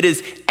direction that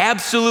is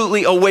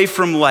absolutely away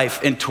from life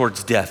and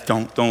towards death.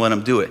 Don't let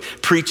them do it.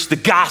 Preach the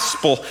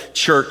gospel,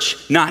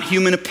 church, not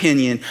human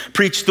opinion.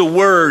 Preach the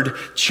word,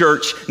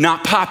 church,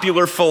 not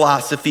popular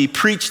philosophy.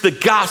 Preach the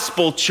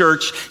gospel,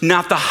 church,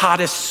 not the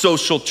hottest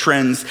social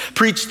trends.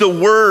 Preach the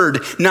word,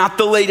 not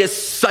the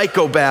latest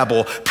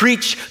psychobabble.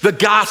 Preach the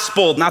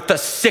gospel, not the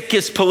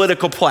sickest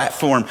political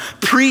platform.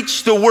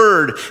 Preach the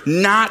word,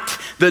 not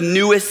the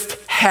newest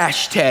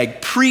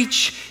hashtag.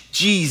 Preach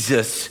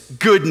Jesus,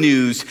 good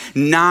news,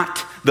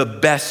 not the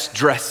best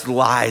dressed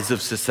lies of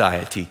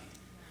society.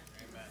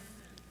 Amen.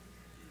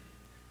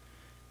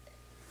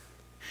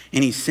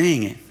 And he's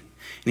saying it,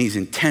 and he's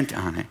intent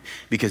on it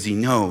because he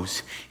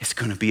knows it's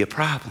going to be a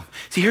problem.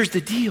 See, here's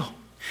the deal.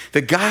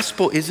 The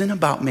gospel isn't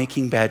about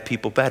making bad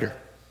people better.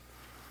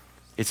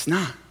 It's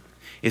not.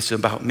 It's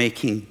about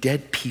making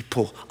dead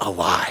people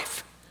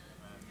alive.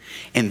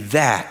 And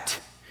that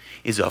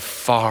is a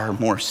far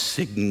more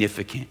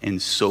significant and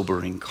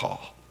sobering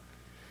call.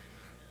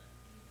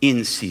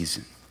 In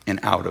season and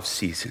out of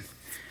season.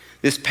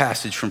 This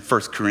passage from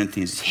 1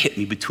 Corinthians hit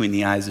me between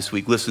the eyes this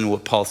week. Listen to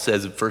what Paul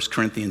says in 1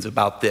 Corinthians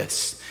about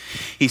this.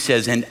 He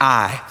says, and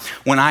I,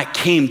 when I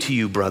came to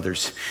you,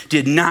 brothers,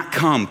 did not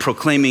come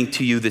proclaiming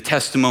to you the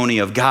testimony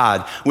of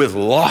God with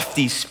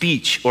lofty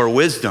speech or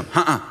wisdom.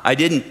 I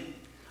didn't.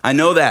 I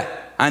know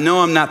that. I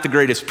know I'm not the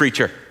greatest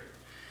preacher.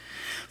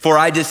 For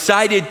I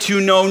decided to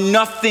know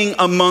nothing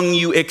among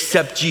you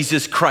except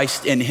Jesus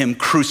Christ and him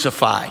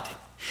crucified.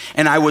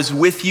 And I was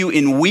with you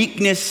in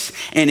weakness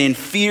and in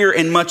fear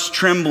and much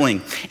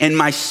trembling. And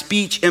my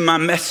speech and my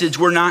message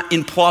were not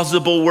in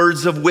plausible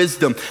words of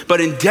wisdom,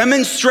 but in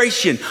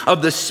demonstration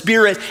of the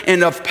Spirit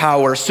and of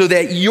power, so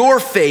that your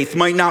faith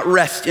might not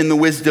rest in the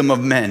wisdom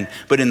of men,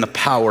 but in the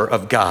power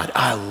of God.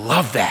 I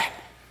love that.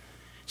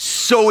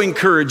 So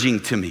encouraging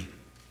to me.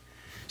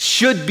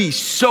 Should be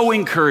so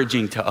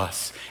encouraging to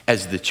us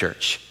as the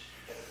church.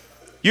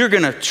 You're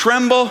going to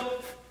tremble.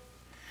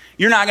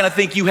 You're not going to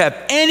think you have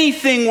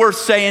anything worth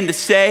saying to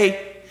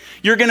say.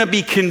 You're going to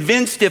be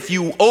convinced if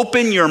you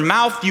open your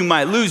mouth, you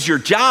might lose your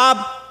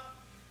job.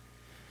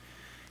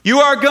 You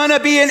are going to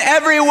be in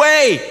every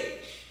way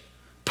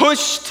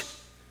pushed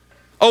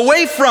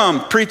away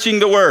from preaching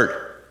the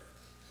word.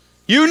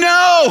 You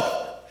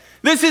know,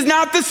 this is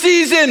not the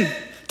season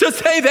to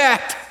say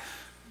that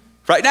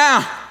right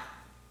now.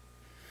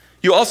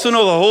 You also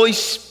know the Holy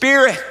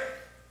Spirit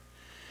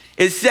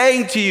is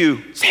saying to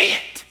you, say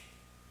it.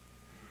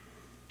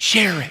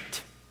 Share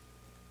it.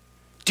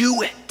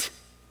 Do it.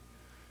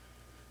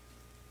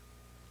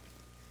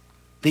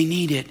 They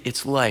need it.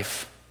 It's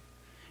life.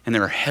 And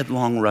they're a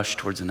headlong rush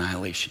towards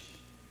annihilation.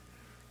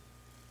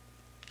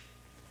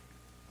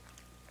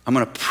 I'm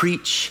going to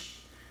preach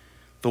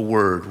the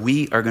word.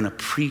 We are going to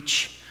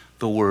preach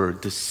the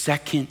word. The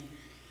second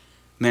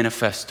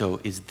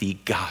manifesto is the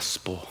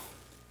gospel.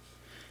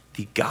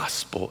 The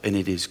gospel. And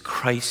it is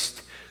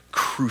Christ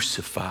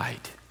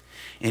crucified.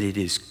 And it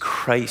is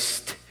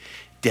Christ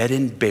dead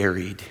and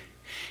buried,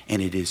 and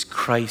it is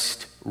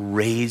Christ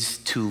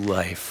raised to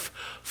life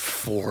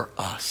for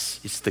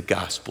us. It's the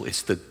gospel.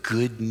 It's the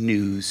good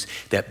news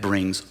that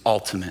brings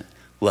ultimate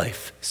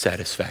life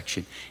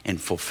satisfaction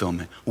and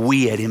fulfillment.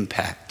 We at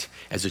Impact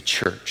as a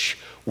church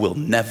will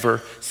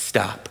never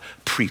stop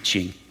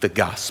preaching the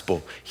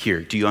gospel here.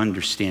 Do you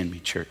understand me,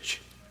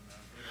 church?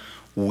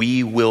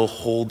 We will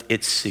hold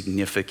its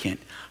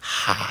significance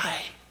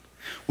high.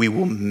 We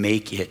will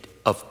make it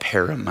of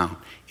paramount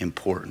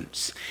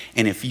importance.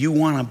 And if you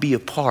want to be a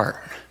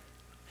part,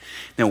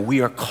 then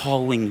we are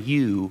calling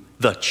you,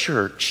 the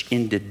church,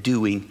 into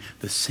doing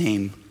the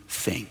same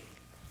thing.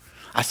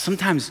 I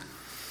sometimes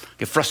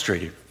get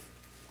frustrated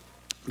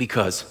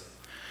because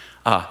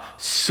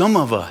some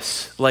of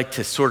us like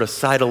to sort of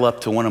sidle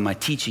up to one of my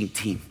teaching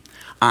team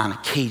on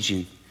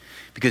occasion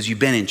because you've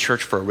been in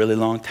church for a really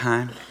long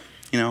time,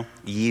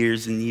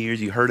 years and years,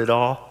 you heard it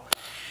all.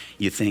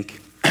 You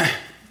think,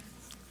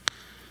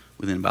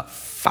 within about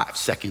 5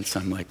 seconds,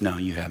 I'm like, no,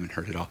 you haven't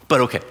heard it all.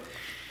 But okay,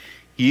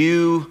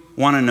 you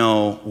want to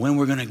know when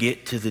we're going to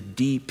get to the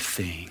deep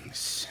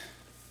things.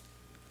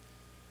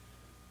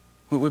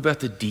 What about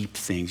the deep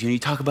things? You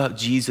talk about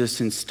Jesus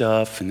and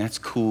stuff, and that's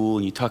cool.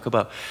 And you talk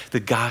about the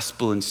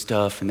gospel and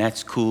stuff, and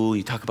that's cool.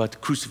 You talk about the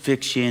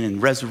crucifixion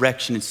and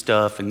resurrection and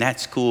stuff, and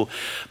that's cool.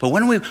 But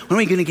when are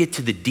we going to get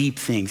to the deep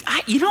things?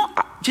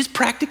 Just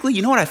practically,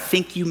 you know what I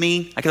think you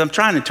mean? Because I'm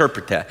trying to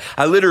interpret that.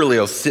 I literally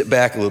will sit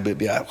back a little bit and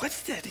be like,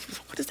 what's that?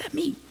 What does that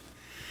mean?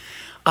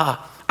 I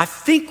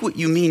think what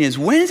you mean is,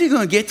 when is it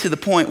going to get to the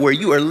point where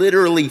you are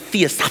literally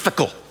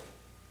theosophical?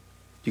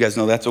 You guys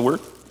know that's a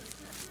word?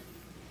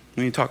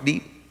 When you talk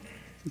deep,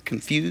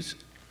 confused.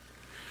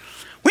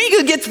 When are you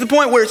going to get to the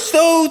point where it's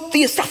so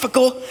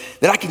theosophical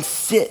that I can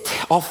sit,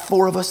 all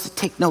four of us, to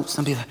take notes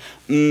and be like,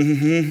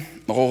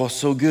 oh,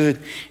 so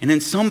good. And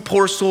then some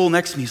poor soul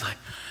next to me is like,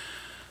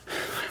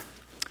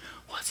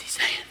 what's he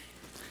saying?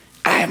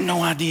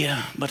 no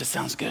idea, but it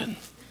sounds good.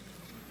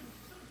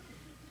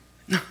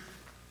 No.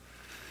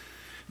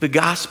 The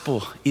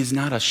gospel is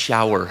not a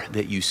shower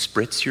that you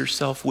spritz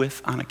yourself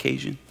with on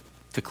occasion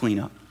to clean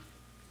up.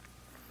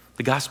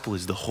 The gospel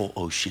is the whole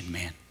ocean,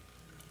 man.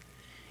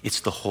 It's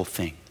the whole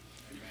thing.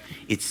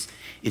 It's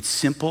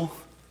simple.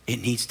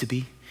 It needs to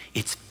be.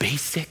 It's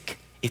basic.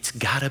 It's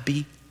gotta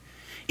be.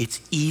 It's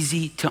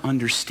easy to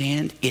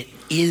understand. It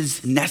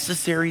is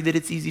necessary that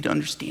it's easy to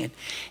understand.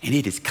 And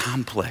it is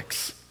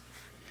complex.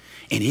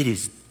 And it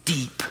is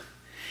deep.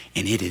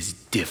 And it is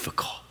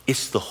difficult.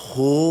 It's the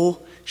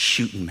whole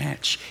shooting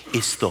match.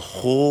 It's the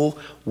whole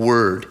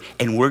word.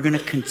 And we're gonna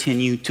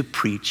continue to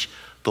preach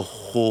the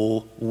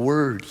whole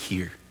word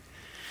here.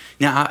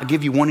 Now, I'll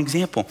give you one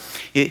example.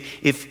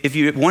 If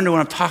you wonder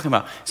what I'm talking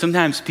about,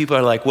 sometimes people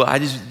are like, well,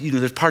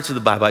 there's parts of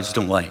the Bible I just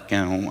don't like.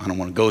 I don't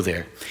want to go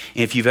there.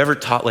 And if you've ever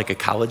taught like a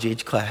college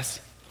age class,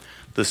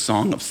 the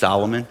Song of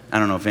Solomon, I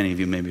don't know if any of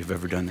you maybe have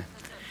ever done that.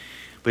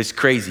 But it's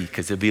crazy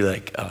because it'd be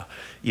like,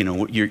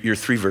 you're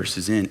 3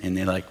 verses in and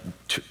they like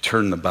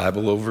turn the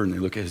Bible over and they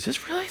look at it, is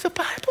this really the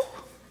Bible?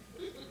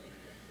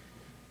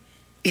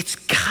 It's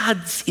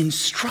God's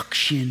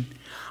instruction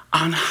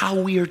on how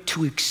we are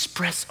to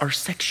express our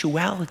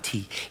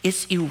sexuality.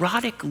 It's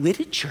erotic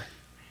literature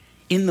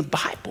in the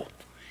Bible.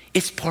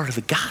 It's part of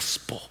the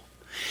gospel.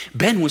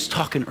 Ben was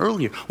talking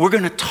earlier. We're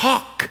gonna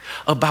talk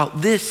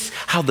about this,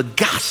 how the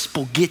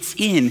gospel gets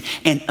in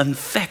and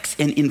affects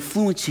and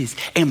influences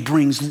and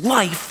brings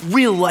life,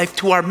 real life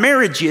to our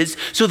marriages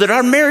so that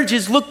our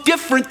marriages look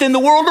different than the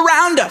world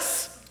around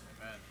us.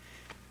 Amen.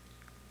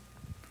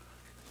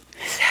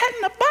 Is that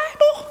in the Bible?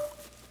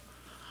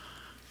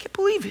 Can't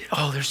believe it.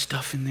 Oh, there's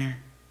stuff in there.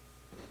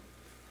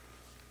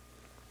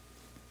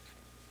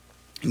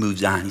 He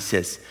moves on. He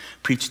says,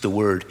 preach the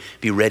word,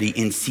 be ready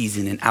in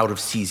season and out of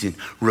season,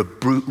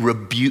 reprove,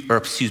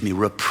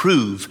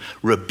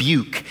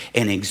 rebuke,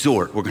 and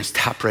exhort. We're going to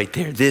stop right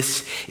there.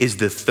 This is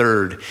the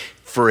third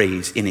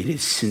phrase, and it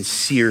is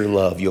sincere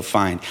love you'll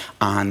find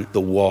on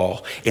the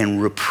wall.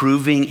 And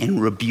reproving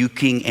and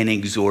rebuking and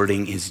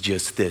exhorting is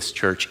just this,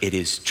 church. It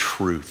is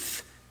truth.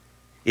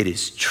 It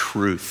is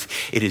truth.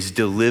 It is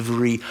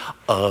delivery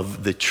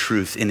of the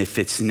truth. And if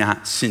it's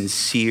not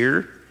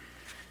sincere,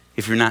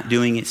 if you're not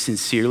doing it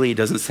sincerely, it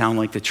doesn't sound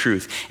like the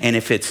truth. And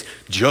if it's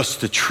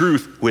just the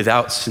truth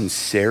without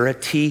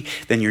sincerity,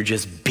 then you're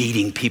just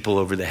beating people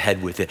over the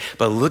head with it.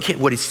 But look at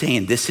what he's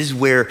saying. This is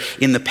where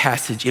in the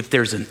passage, if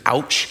there's an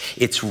ouch,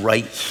 it's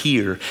right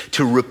here.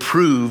 To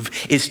reprove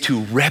is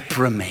to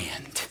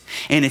reprimand.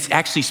 And it's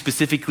actually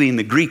specifically in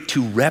the Greek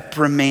to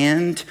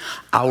reprimand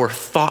our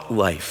thought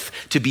life,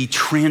 to be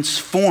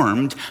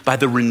transformed by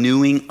the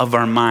renewing of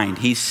our mind.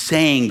 He's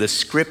saying the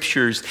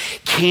scriptures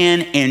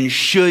can and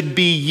should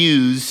be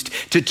used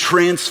to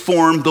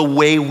transform the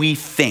way we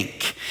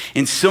think.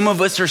 And some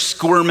of us are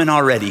squirming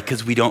already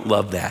because we don't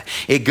love that.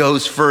 It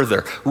goes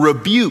further.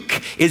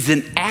 Rebuke is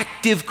an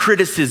active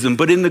criticism,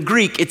 but in the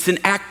Greek, it's an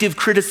active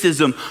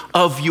criticism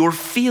of your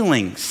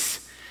feelings.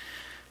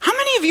 How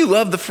many of you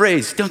love the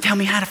phrase, don't tell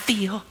me how to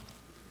feel?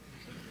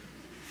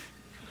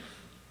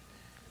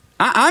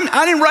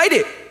 I didn't write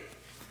it.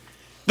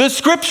 The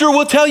scripture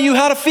will tell you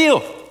how to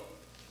feel.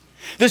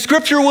 The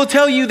scripture will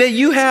tell you that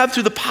you have,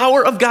 through the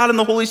power of God and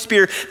the Holy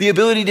Spirit, the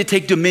ability to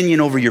take dominion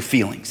over your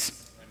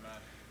feelings. Amen.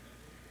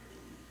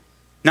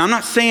 Now, I'm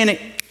not saying it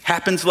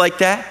happens like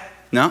that.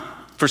 No.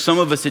 For some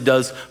of us, it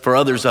does. For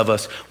others of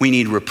us, we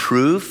need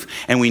reproof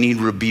and we need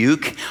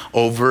rebuke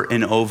over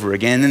and over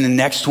again. And the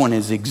next one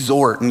is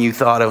exhort. And you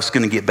thought I was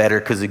going to get better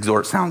because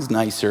exhort sounds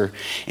nicer.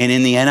 And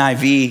in the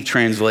NIV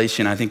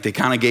translation, I think they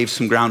kind of gave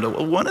some ground to,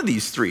 well, one of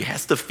these three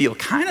has to feel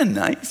kind of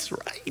nice,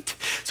 right?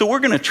 So we're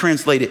going to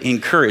translate it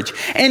encourage.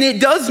 And it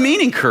does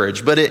mean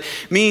encourage, but it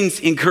means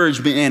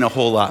encouragement and a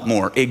whole lot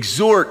more.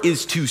 Exhort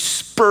is to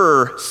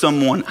spur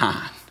someone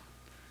on.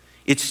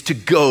 It's to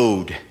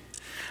goad.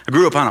 I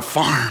grew up on a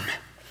farm.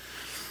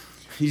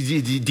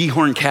 You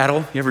dehorn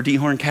cattle? You ever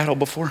dehorn cattle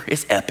before?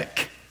 It's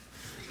epic.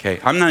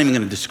 Okay, I'm not even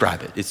going to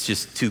describe it. It's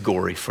just too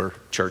gory for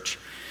church.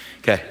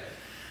 Okay.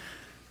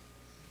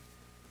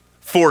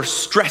 For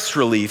stress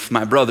relief,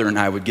 my brother and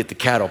I would get the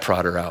cattle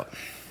prodder out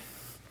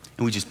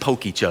and we just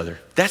poke each other.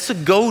 That's a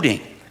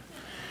goading.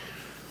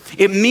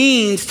 It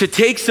means to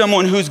take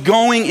someone who's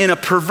going in a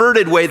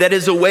perverted way, that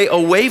is a way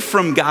away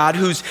from God,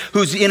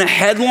 who's in a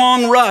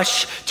headlong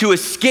rush to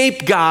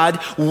escape God,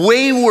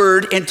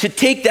 wayward, and to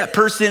take that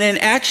person and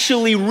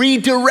actually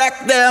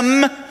redirect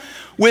them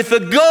with a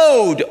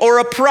goad or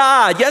a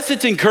prod. Yes,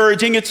 it's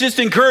encouraging. It's just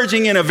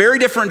encouraging in a very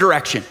different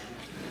direction.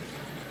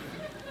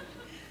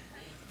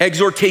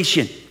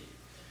 Exhortation.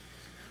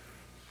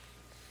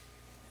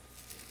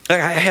 I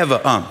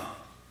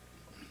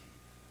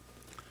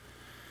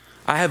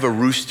have a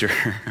rooster.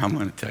 I'm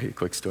going to tell you a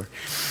quick story.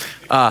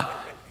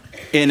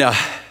 In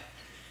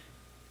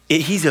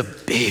He's a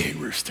big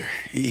rooster.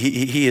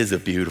 He is a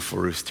beautiful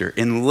rooster.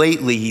 And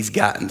lately he's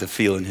gotten to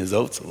feeling his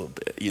oats a little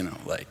bit,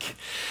 like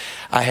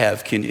I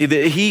have.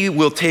 He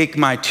will take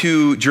my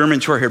 2 German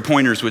short-haired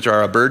pointers, which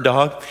are a bird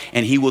dog,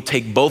 and he will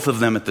take both of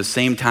them at the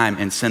same time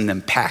and send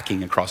them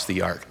packing across the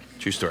yard.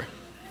 True story.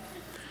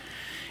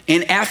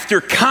 And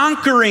after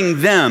conquering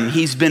them,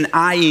 he's been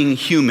eyeing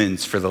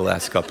humans for the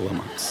last couple of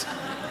months.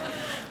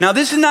 Now,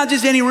 this is not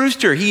just any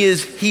rooster. He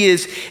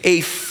is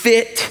a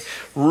fit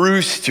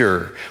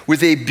rooster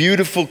with a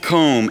beautiful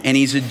comb, and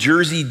he's a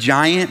Jersey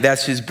giant.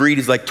 That's his breed.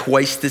 He's like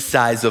twice the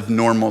size of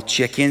normal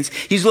chickens.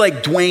 He's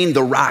like Dwayne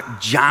 "The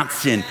Rock"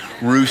 Johnson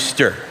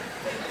rooster.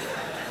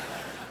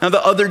 Now,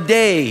 the other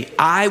day,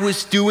 I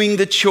was doing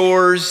the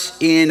chores,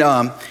 and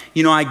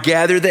I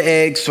gather the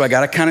eggs, so I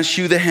got to kind of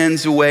shoo the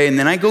hens away, and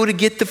then I go to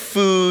get the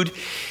food.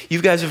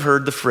 You guys have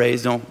heard the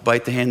phrase, "Don't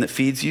bite the hand that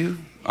feeds you."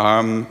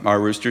 Our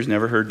rooster's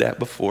never heard that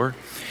before.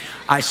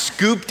 I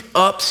scooped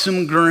up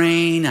some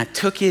grain. I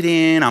took it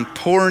in. I'm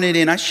pouring it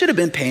in. I should have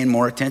been paying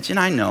more attention.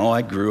 I know.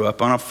 I grew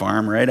up on a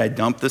farm, right? I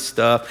dumped the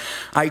stuff.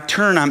 I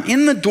turn. I'm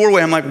in the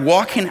doorway. I'm like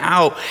walking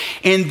out,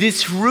 and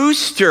this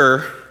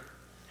rooster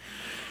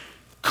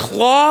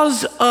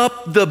claws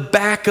up the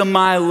back of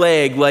my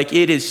leg like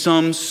it is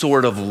some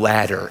sort of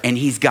ladder. And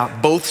he's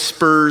got both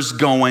spurs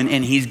going,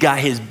 and he's got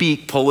his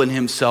beak pulling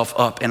himself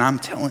up. And I'm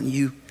telling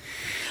you,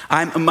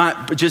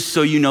 just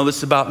so you know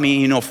this about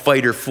me,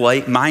 fight or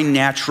flight, my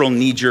natural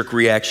knee-jerk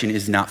reaction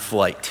is not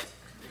flight,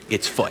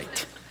 it's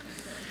fight.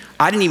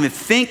 I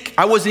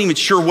wasn't even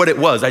sure what it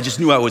was. I just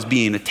knew I was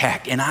being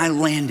attacked. And I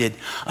landed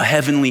a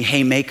heavenly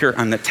haymaker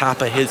on the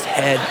top of his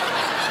head.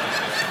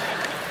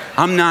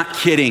 I'm not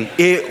kidding.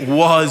 It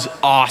was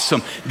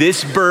awesome.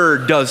 This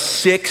bird does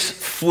 6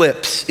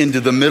 flips into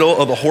the middle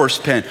of the horse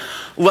pen,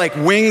 like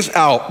wings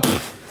out.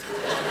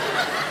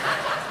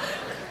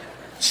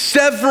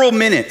 Several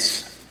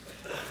minutes.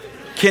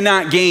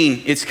 Cannot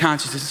gain its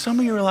consciousness. Some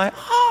of you are like,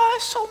 "Oh,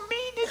 it's so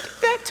mean to do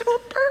that to a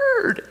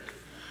bird."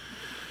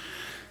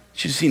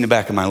 Should have seen the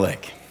back of my leg.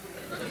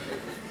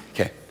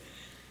 Okay.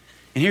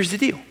 And here's the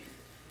deal.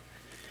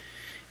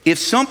 If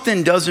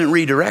something doesn't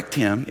redirect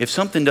him, if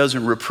something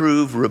doesn't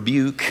reprove,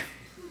 rebuke,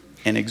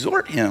 and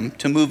exhort him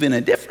to move in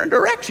a different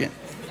direction,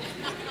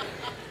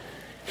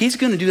 he's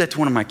going to do that to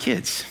one of my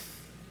kids.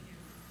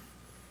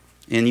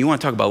 And you want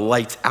to talk about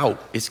lights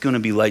out, it's going to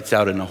be lights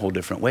out in a whole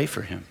different way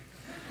for him.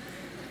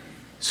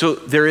 So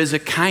there is a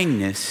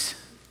kindness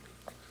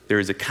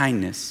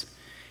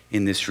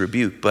in this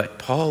rebuke, but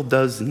Paul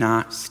does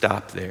not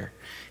stop there.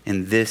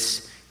 And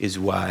this is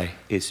why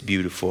it's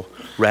beautiful.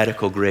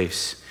 Radical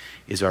grace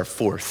is our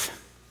 4th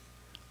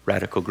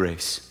radical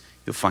grace.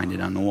 You'll find it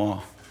on the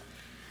wall.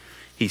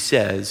 He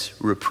says,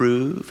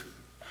 reprove,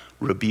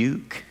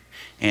 rebuke,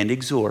 and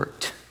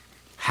exhort.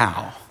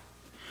 How?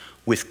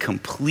 With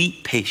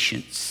complete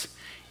patience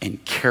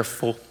and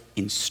careful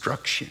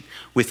instruction.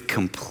 With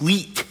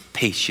complete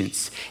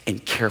patience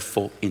and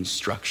careful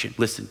instruction.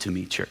 Listen to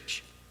me,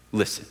 church.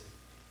 Listen.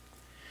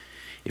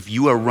 If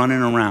you are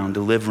running around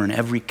delivering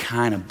every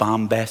kind of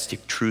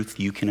bombastic truth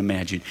you can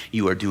imagine,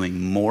 you are doing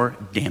more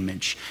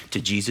damage to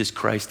Jesus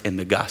Christ and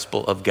the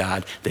gospel of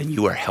God than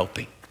you are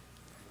helping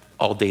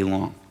all day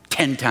long.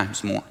 10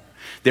 times more.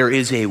 There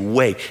is a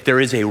way, there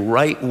is a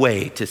right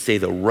way to say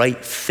the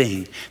right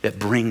thing that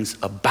brings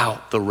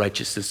about the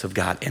righteousness of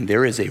God. And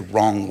there is a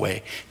wrong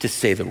way to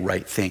say the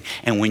right thing.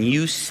 And when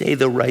you say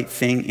the right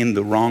thing in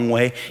the wrong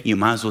way, you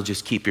might as well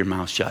just keep your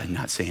mouth shut and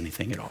not say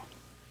anything at all.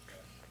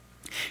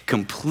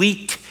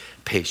 Complete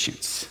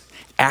patience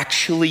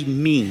actually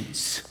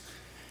means,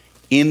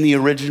 in the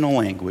original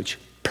language,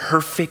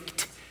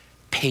 perfect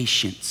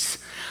patience.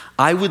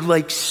 I would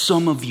like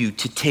some of you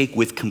to take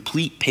with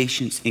complete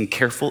patience and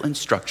careful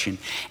instruction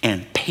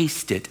and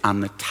paste it on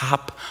the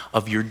top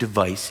of your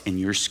device and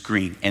your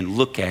screen and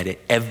look at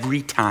it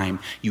every time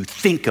you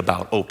think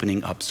about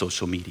opening up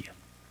social media.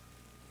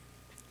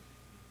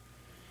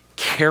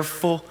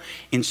 Careful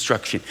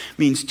instruction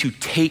means to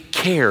take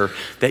care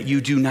that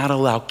you do not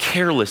allow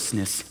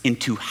carelessness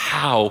into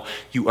how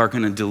you are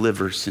going to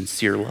deliver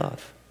sincere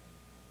love.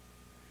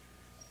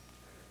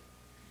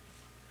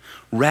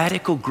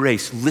 Radical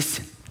grace,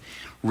 listen.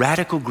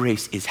 Radical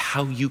grace is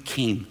how you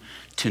came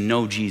to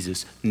know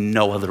Jesus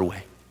no other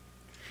way.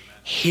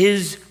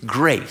 His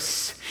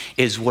grace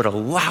is what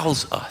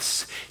allows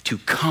us to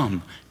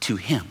come to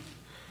him.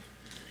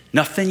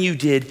 Nothing you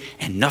did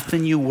and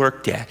nothing you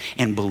worked at.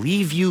 And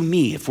believe you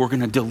me, if we're going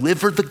to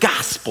deliver the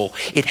gospel,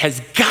 it has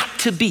got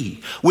to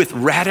be with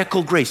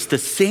radical grace, the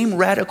same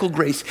radical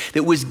grace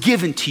that was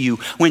given to you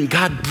when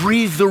God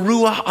breathed the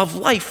ruah of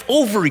life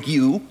over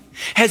you,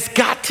 has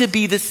got to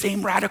be the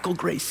same radical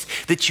grace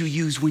that you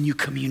use when you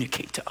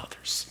communicate to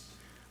others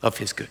of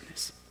his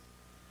goodness.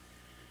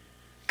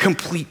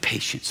 Complete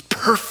patience,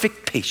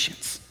 perfect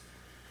patience,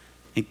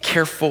 and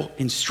careful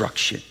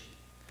instruction.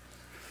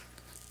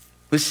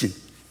 Listen,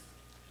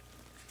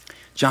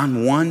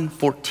 John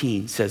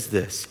 1:14 says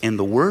this, and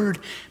the word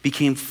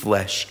became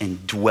flesh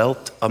and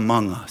dwelt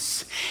among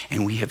us,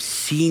 and we have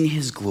seen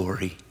his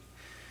glory,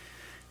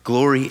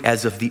 Glory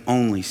as of the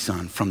only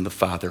Son from the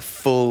Father,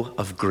 full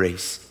of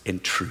grace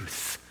and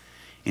truth.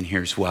 And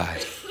here's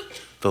why.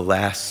 The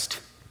last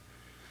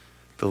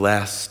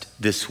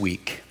this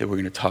week that we're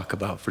going to talk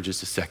about for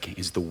just a second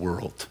is the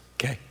world,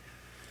 okay?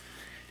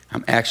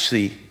 I'm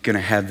actually going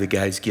to have the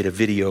guys get a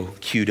video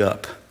queued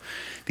up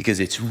because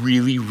it's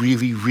really,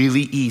 really,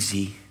 really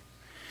easy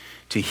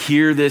to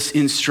hear this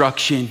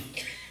instruction,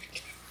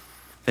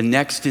 the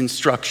next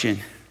instruction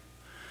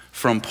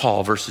from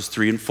Paul, verses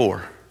 3 and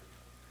 4.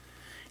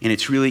 And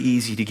it's really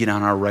easy to get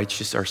on our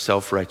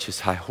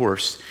self-righteous high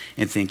horse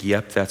and think,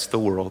 yep, that's the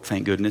world.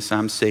 Thank goodness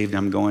I'm saved.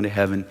 I'm going to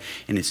heaven,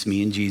 and it's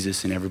me and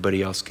Jesus, and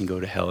everybody else can go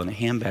to hell in a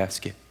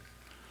handbasket.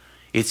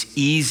 It's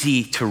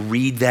easy to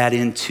read that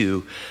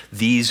into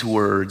these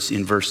words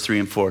in verse 3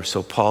 and 4.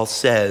 So Paul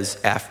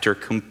says, after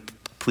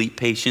complete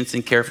patience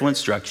and careful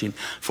instruction,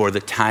 for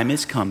the time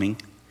is coming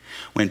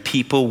when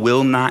people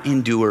will not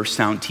endure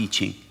sound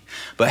teaching,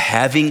 but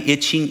having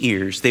itching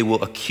ears, they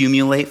will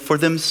accumulate for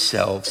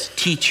themselves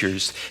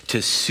teachers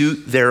to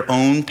suit their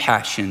own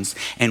passions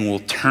and will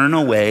turn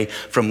away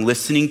from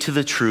listening to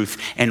the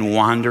truth and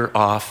wander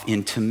off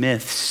into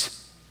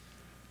myths.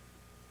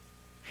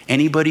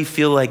 Anybody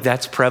feel like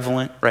that's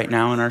prevalent right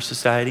now in our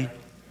society?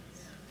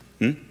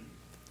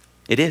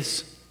 It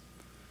is.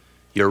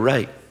 You're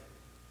right.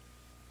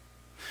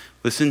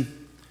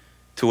 Listen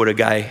to what a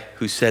guy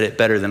who said it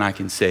better than I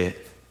can say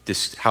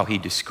it, how he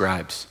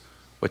describes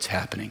what's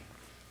happening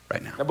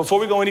right now. Now, before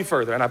we go any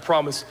further, and I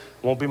promise it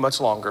won't be much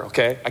longer,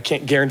 okay? I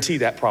can't guarantee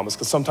that promise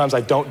because sometimes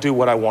I don't do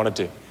what I want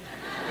to do.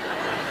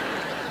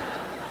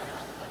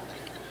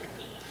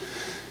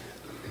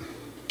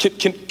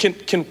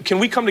 Can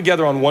we come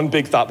together on one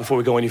big thought before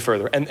we go any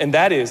further? And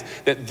that is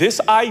that this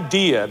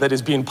idea that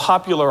is being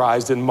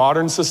popularized in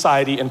modern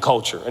society and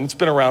culture, and it's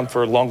been around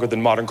for longer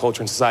than modern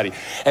culture and society,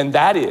 and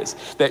that is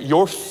that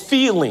your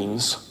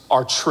feelings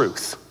are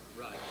truth.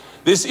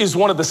 This is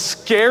one of the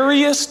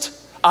scariest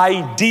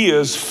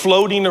ideas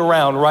floating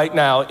around right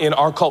now in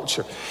our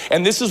culture.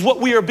 And this is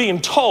what we are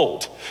being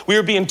told. We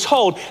are being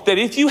told that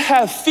if you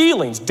have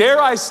feelings,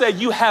 dare I say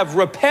you have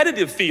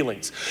repetitive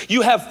feelings,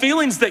 you have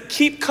feelings that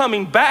keep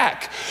coming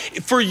back,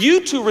 for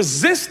you to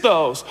resist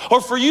those, or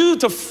for you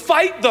to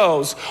fight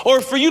those, or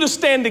for you to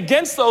stand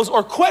against those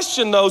or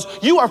question those,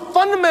 you are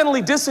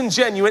fundamentally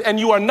disingenuous and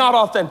you are not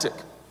authentic.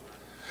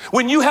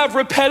 When you have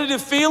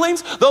repetitive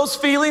feelings, those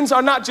feelings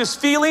are not just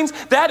feelings,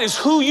 that is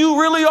who you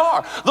really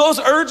are. Those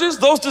urges,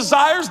 those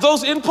desires,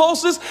 those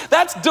impulses,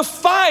 that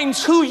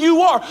defines who you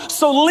are.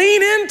 So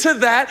lean into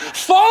that,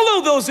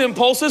 follow those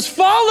impulses,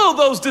 follow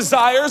those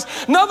desires.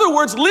 In other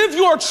words, live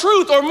your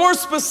truth, or more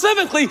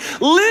specifically,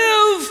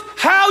 live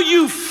how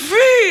you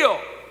feel.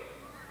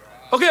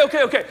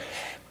 Okay.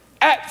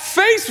 At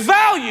face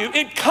value,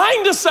 it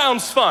kind of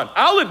sounds fun.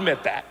 I'll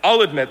admit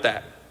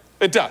that.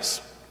 It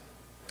does.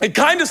 It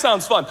kind of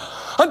sounds fun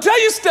until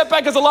you step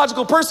back as a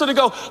logical person and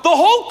go, the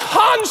whole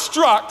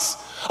constructs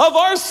of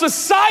our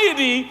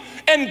society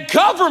and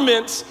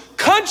governments,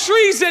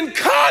 countries and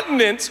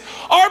continents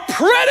are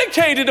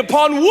predicated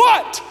upon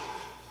what?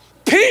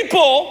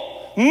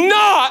 People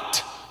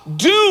not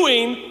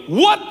doing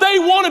what they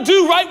want to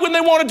do right when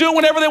they want to do it,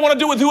 whenever they want to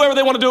do it with whoever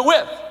they want to do it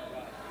with.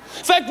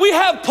 In fact, we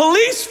have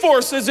police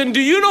forces, and do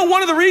you know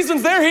one of the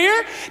reasons they're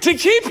here? To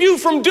keep you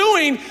from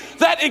doing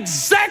that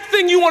exact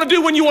thing you want to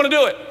do when you want to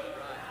do it.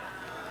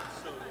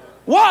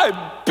 Why?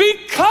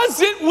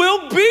 Because it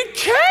will be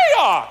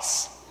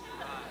chaos.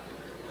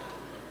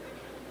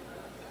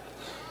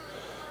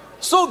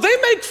 So they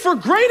make for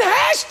great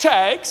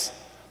hashtags,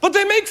 but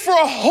they make for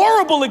a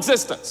horrible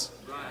existence.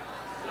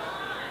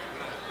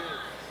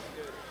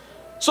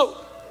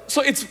 So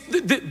it's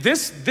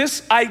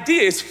this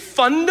idea is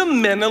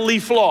fundamentally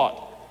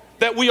flawed.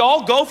 That we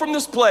all go from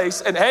this place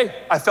and,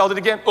 hey, I felt it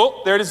again.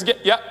 Oh, there it is again.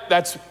 Yeah,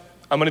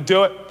 I'm gonna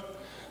do it.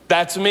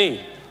 That's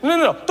me.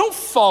 No. Don't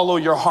follow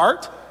your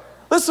heart.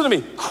 Listen to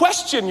me,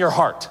 question your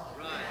heart.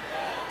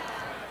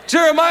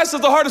 Jeremiah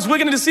says the heart is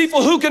wicked and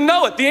deceitful, who can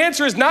know it? The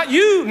answer is not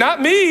you,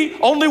 not me,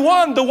 only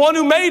one, the one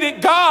who made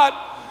it, God.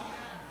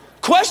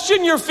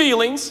 Question your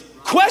feelings,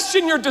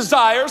 question your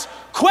desires,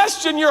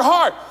 question your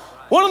heart.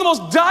 One of the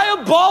most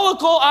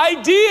diabolical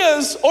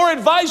ideas or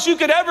advice you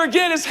could ever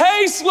get is,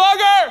 hey,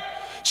 slugger,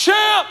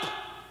 champ,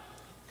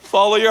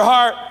 follow your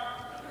heart.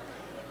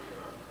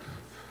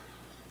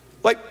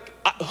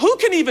 Who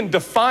can even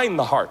define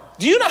the heart?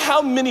 Do you know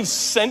how many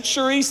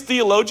centuries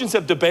theologians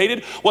have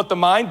debated what the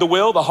mind, the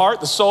will, the heart,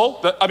 the soul?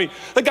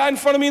 The guy in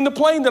front of me in the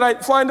plane that I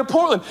fly into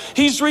Portland,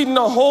 he's reading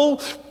a whole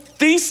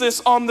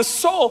thesis on the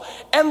soul,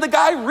 and the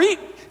guy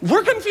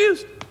we're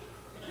confused.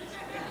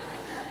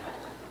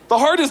 The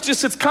heart is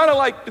just, it's kind of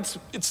like,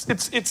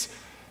 it's,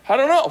 I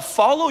don't know,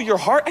 follow your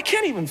heart. I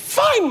can't even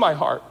find my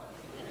heart.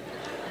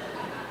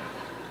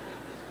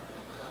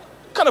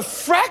 What kind of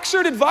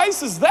fractured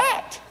advice is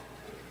that?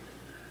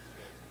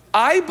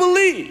 I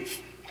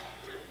believe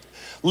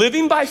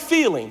living by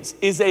feelings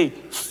is a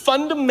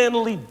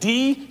fundamentally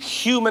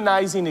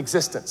dehumanizing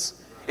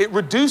existence. It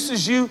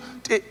reduces you,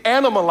 it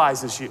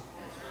animalizes you.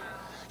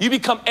 You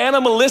become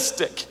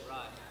animalistic.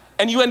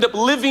 and you end up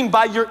living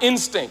by your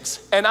instincts.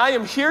 And I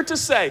am here to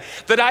say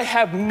that I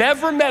have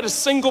never met a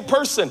single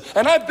person,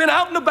 and I've been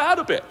out and about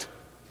a bit.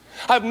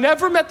 I've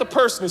never met the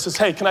person who says,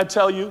 hey, can I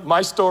tell you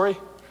my story?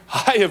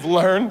 I have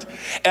learned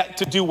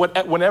to do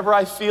whenever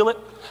I feel it,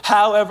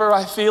 however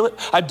I feel it,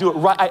 I do it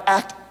right. I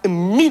act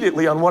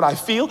immediately on what I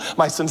feel,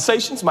 my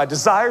sensations, my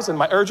desires, and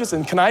my urges.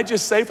 And can I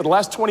just say, for the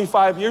last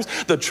 25 years,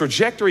 the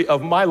trajectory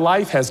of my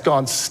life has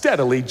gone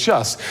steadily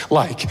just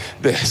like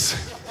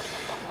this.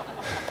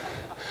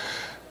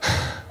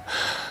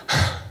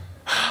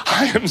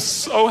 I am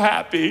so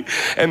happy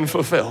and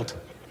fulfilled.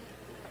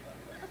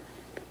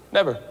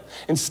 Never.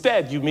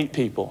 Instead, you meet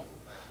people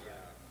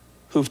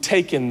who've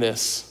taken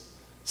this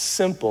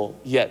simple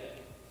yet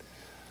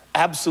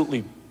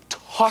absolutely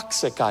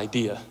toxic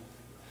idea,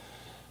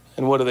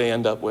 and what do they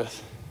end up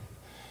with?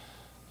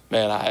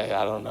 Man,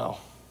 I don't know.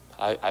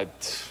 I'm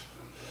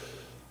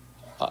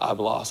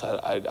lost.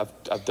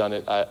 I've done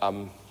it.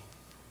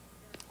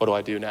 What do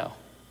I do now?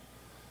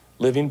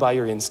 Living by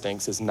your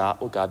instincts is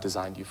not what God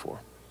designed you for.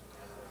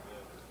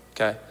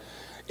 Okay?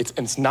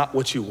 It's not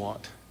what you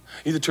want.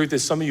 The truth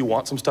is, some of you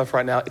want some stuff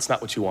right now. It's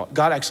not what you want.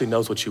 God actually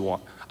knows what you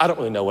want. I don't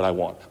really know what I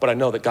want, but I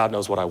know that God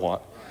knows what I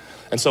want.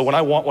 And so when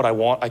I want what I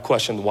want, I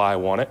question why I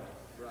want it.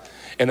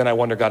 And then I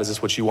wonder, God, is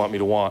this what you want me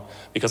to want?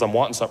 Because I'm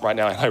wanting something right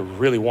now and I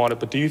really want it,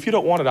 but if you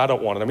don't want it, I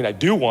don't want it. I mean, I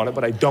do want it,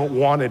 but I don't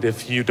want it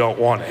if you don't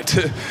want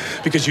it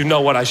because you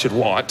know what I should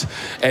want.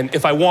 And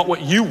if I want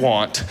what you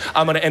want,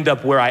 I'm gonna end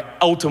up where I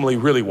ultimately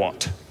really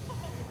want.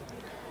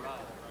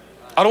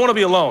 I don't wanna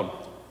be alone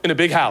in a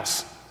big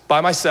house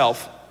by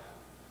myself.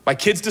 My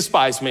kids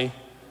despise me.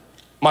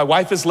 My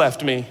wife has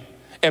left me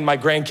and my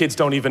grandkids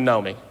don't even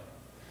know me.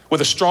 With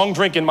a strong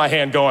drink in my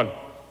hand going,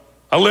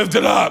 I lived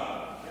it up.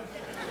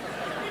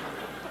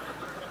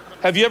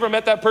 Have you ever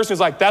met that person who's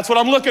like, that's what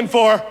I'm looking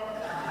for?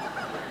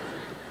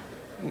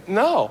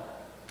 No.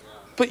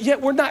 But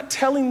yet we're not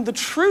telling the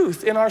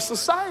truth in our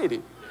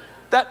society.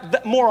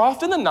 That more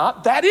often than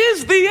not, that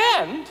is the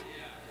end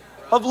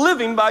of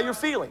living by your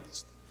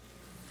feelings.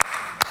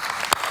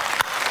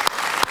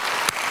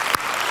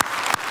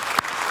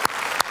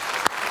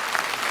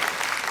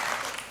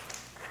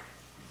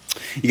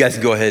 You guys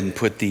can go ahead and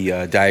put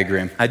the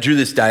diagram. I drew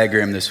this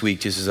diagram this week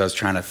just as I was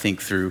trying to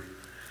think through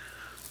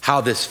how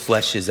this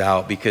fleshes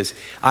out, because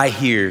I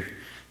hear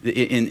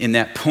in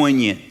that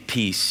poignant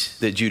piece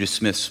that Judah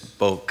Smith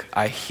spoke,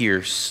 I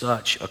hear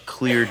such a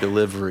clear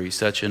delivery,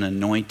 such an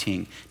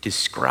anointing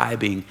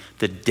describing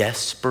the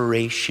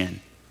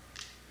desperation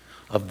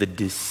of the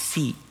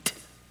deceit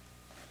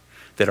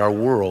that our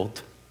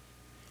world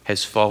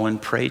has fallen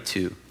prey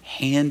to,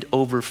 hand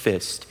over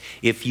fist.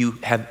 If you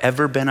have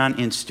ever been on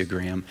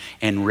Instagram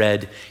and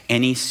read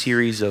any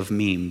series of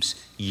memes,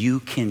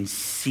 you can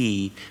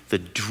see the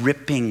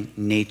dripping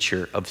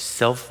nature of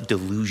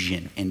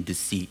self-delusion and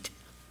deceit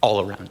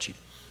all around you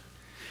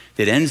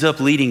that ends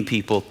up leading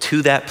people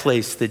to that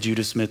place that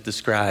Judah Smith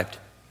described.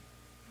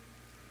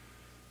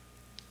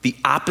 The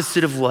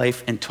opposite of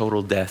life and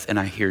total death, and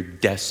I hear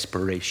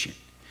desperation.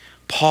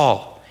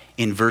 Paul,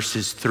 in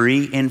verses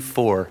 3 and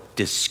 4,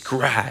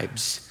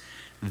 describes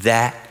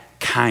that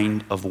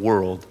kind of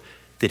world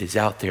that is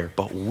out there.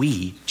 But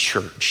we,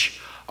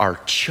 church, are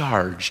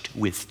charged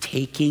with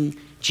taking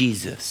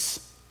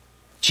Jesus,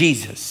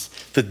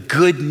 the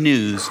good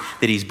news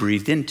that he's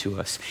breathed into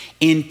us,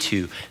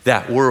 into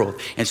that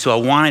world. And so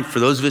I wanted, for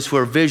those of us who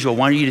are visual, I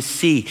wanted you to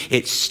see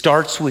it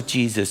starts with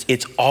Jesus.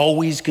 It's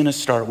always going to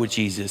start with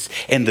Jesus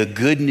and the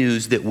good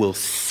news that will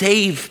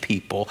save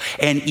people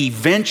and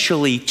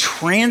eventually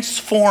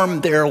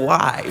transform their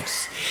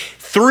lives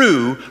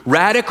through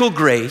radical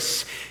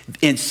grace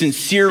and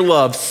sincere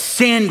love,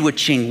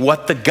 sandwiching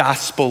what the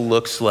gospel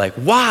looks like.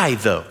 Why,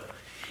 though?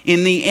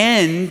 In the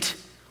end,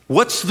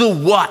 what's the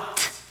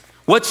what?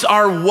 What's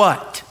our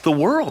what? The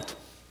world.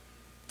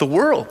 The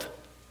world.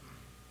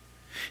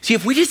 See,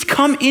 if we just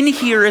come in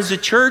here as a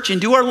church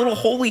and do our little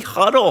holy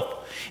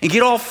huddle and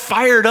get all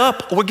fired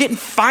up, we're getting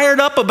fired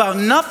up about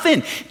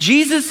nothing.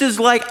 Jesus is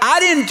like, I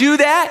didn't do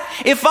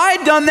that. If I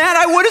had done that,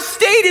 I would have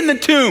stayed in the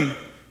tomb.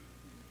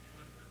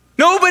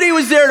 Nobody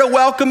was there to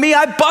welcome me.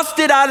 I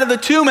busted out of the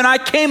tomb and I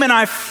came and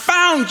I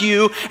found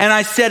you and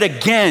I said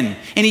again.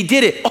 And he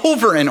did it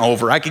over and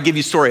over. I could give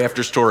you story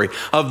after story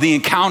of the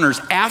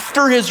encounters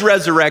after his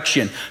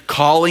resurrection,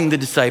 calling the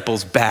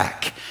disciples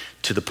back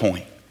to the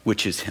point,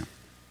 which is him.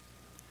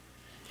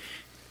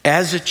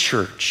 As a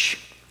church,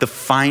 the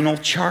final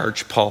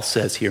charge, Paul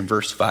says here in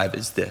verse 5,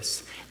 is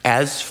this.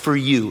 As for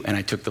you, and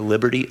I took the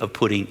liberty of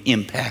putting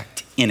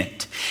impact in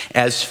it.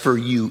 As for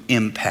you,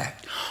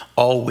 impact,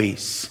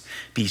 always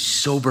be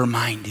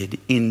sober-minded,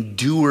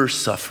 endure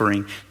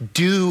suffering,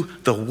 do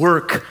the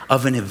work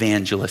of an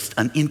evangelist,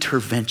 an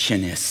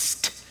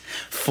interventionist.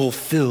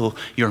 fulfill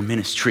your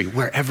ministry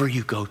wherever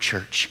you go,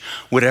 church.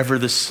 Whatever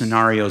the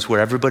scenarios where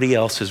everybody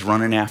else is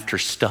running after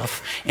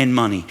stuff and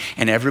money,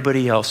 and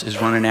everybody else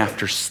is running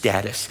after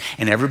status,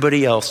 and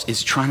everybody else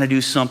is trying to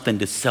do something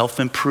to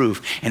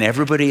self-improve, and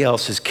everybody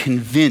else is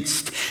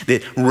convinced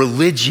that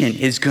religion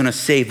is going to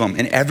save them,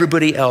 and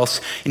everybody else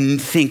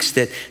thinks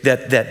that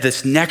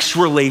this next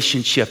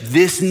relationship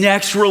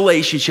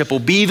will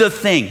be the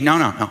thing.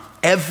 No.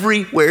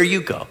 Everywhere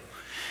you go,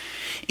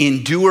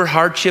 endure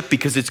hardship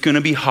because it's going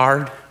to be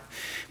hard.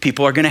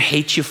 People are going to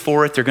hate you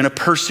for it. They're going to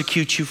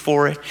persecute you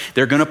for it.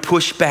 They're going to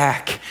push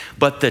back.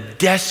 But the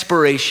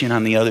desperation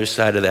on the other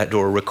side of that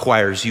door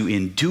requires you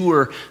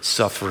endure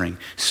suffering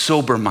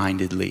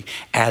sober-mindedly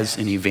as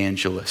an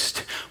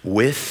evangelist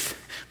with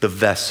the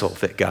vessel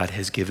that God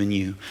has given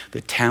you,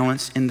 the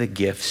talents and the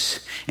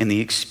gifts and the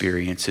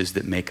experiences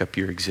that make up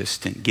your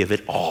existence. Give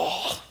it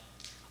all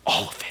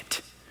of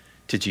it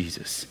to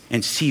Jesus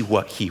and see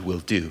what he will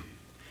do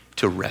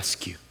to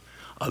rescue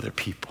other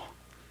people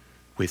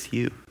with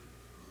you.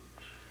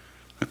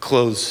 I'll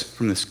close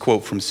from this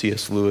quote from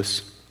C.S.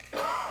 Lewis.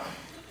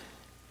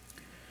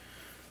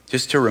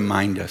 Just to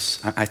remind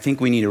us, I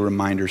think we need a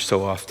reminder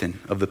so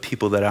often of the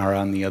people that are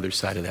on the other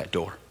side of that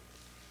door.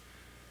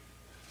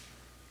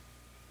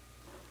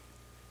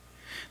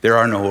 There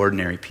are no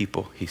ordinary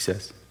people, he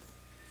says.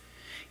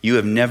 You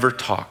have never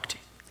talked,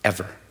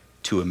 ever,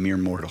 to a mere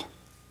mortal.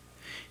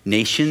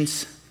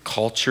 Nations,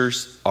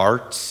 cultures,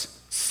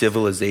 arts,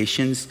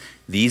 civilizations,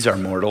 these are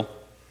mortal.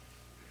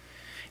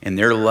 And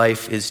their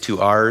life is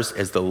to ours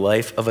as the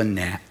life of a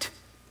gnat.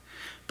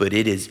 But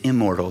it is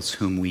immortals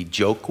whom we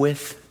joke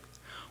with,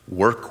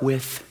 work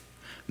with,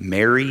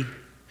 marry,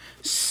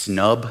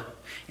 snub,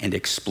 and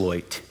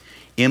exploit.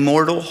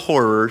 Immortal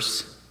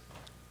horrors,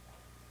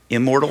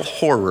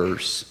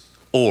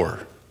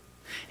 or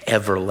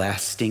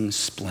everlasting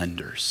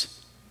splendors.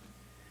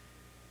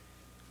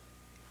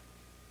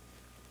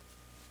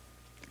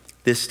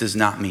 This does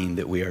not mean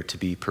that we are to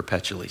be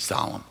perpetually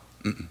solemn.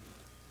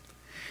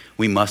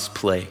 We must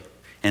play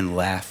and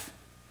laugh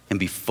and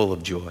be full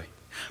of joy.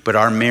 But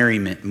our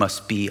merriment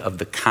must be of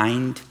the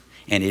kind,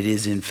 and it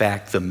is in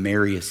fact the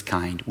merriest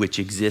kind, which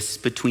exists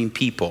between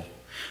people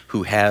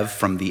who have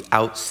from the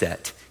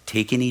outset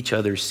taken each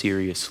other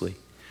seriously.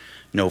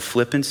 No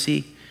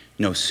flippancy,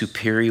 no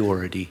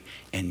superiority,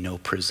 and no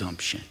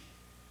presumption.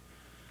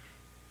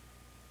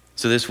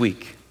 So this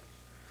week,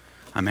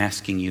 I'm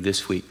asking you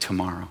this week,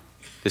 tomorrow,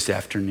 this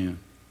afternoon,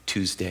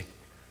 Tuesday,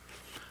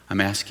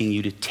 I'm asking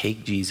you to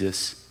take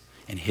Jesus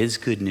and his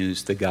good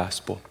news, the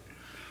gospel,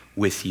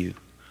 with you,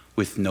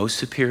 with no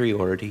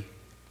superiority,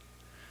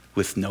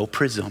 with no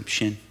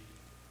presumption,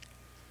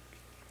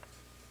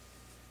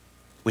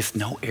 with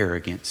no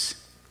arrogance,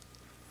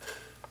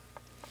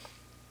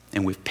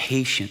 and with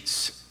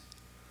patience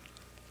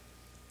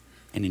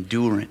and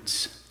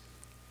endurance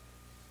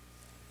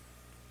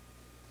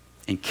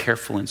and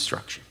careful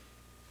instruction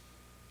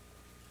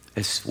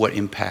as what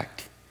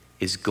impact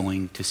is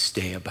going to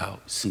stay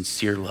about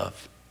sincere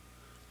love,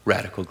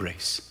 radical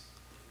grace.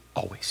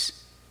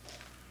 Always.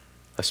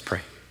 Let's pray.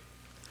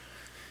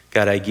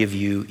 God, I give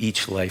you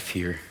each life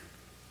here.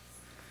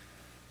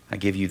 I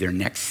give you their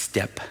next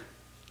step,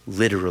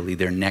 literally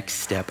their next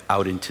step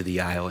out into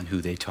the aisle and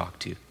who they talk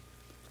to.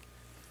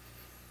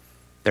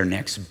 Their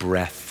next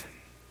breath.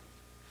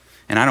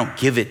 And I don't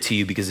give it to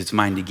you because it's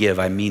mine to give.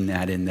 I mean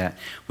that in that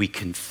we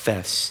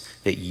confess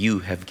that you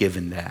have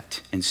given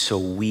that. And so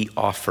we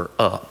offer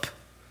up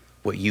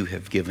what you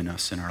have given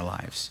us in our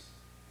lives.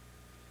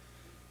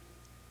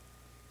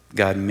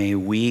 God, may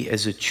we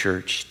as a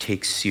church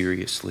take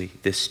seriously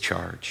this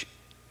charge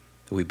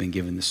that we've been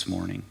given this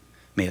morning.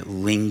 May it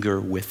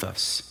linger with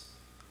us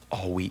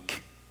all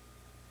week.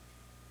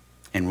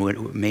 And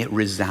may it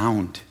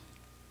resound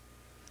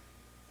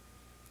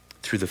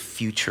through the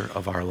future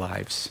of our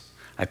lives.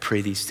 I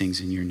pray these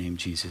things in your name,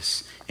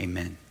 Jesus.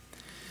 Amen.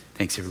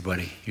 Thanks,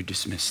 everybody. You're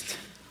dismissed.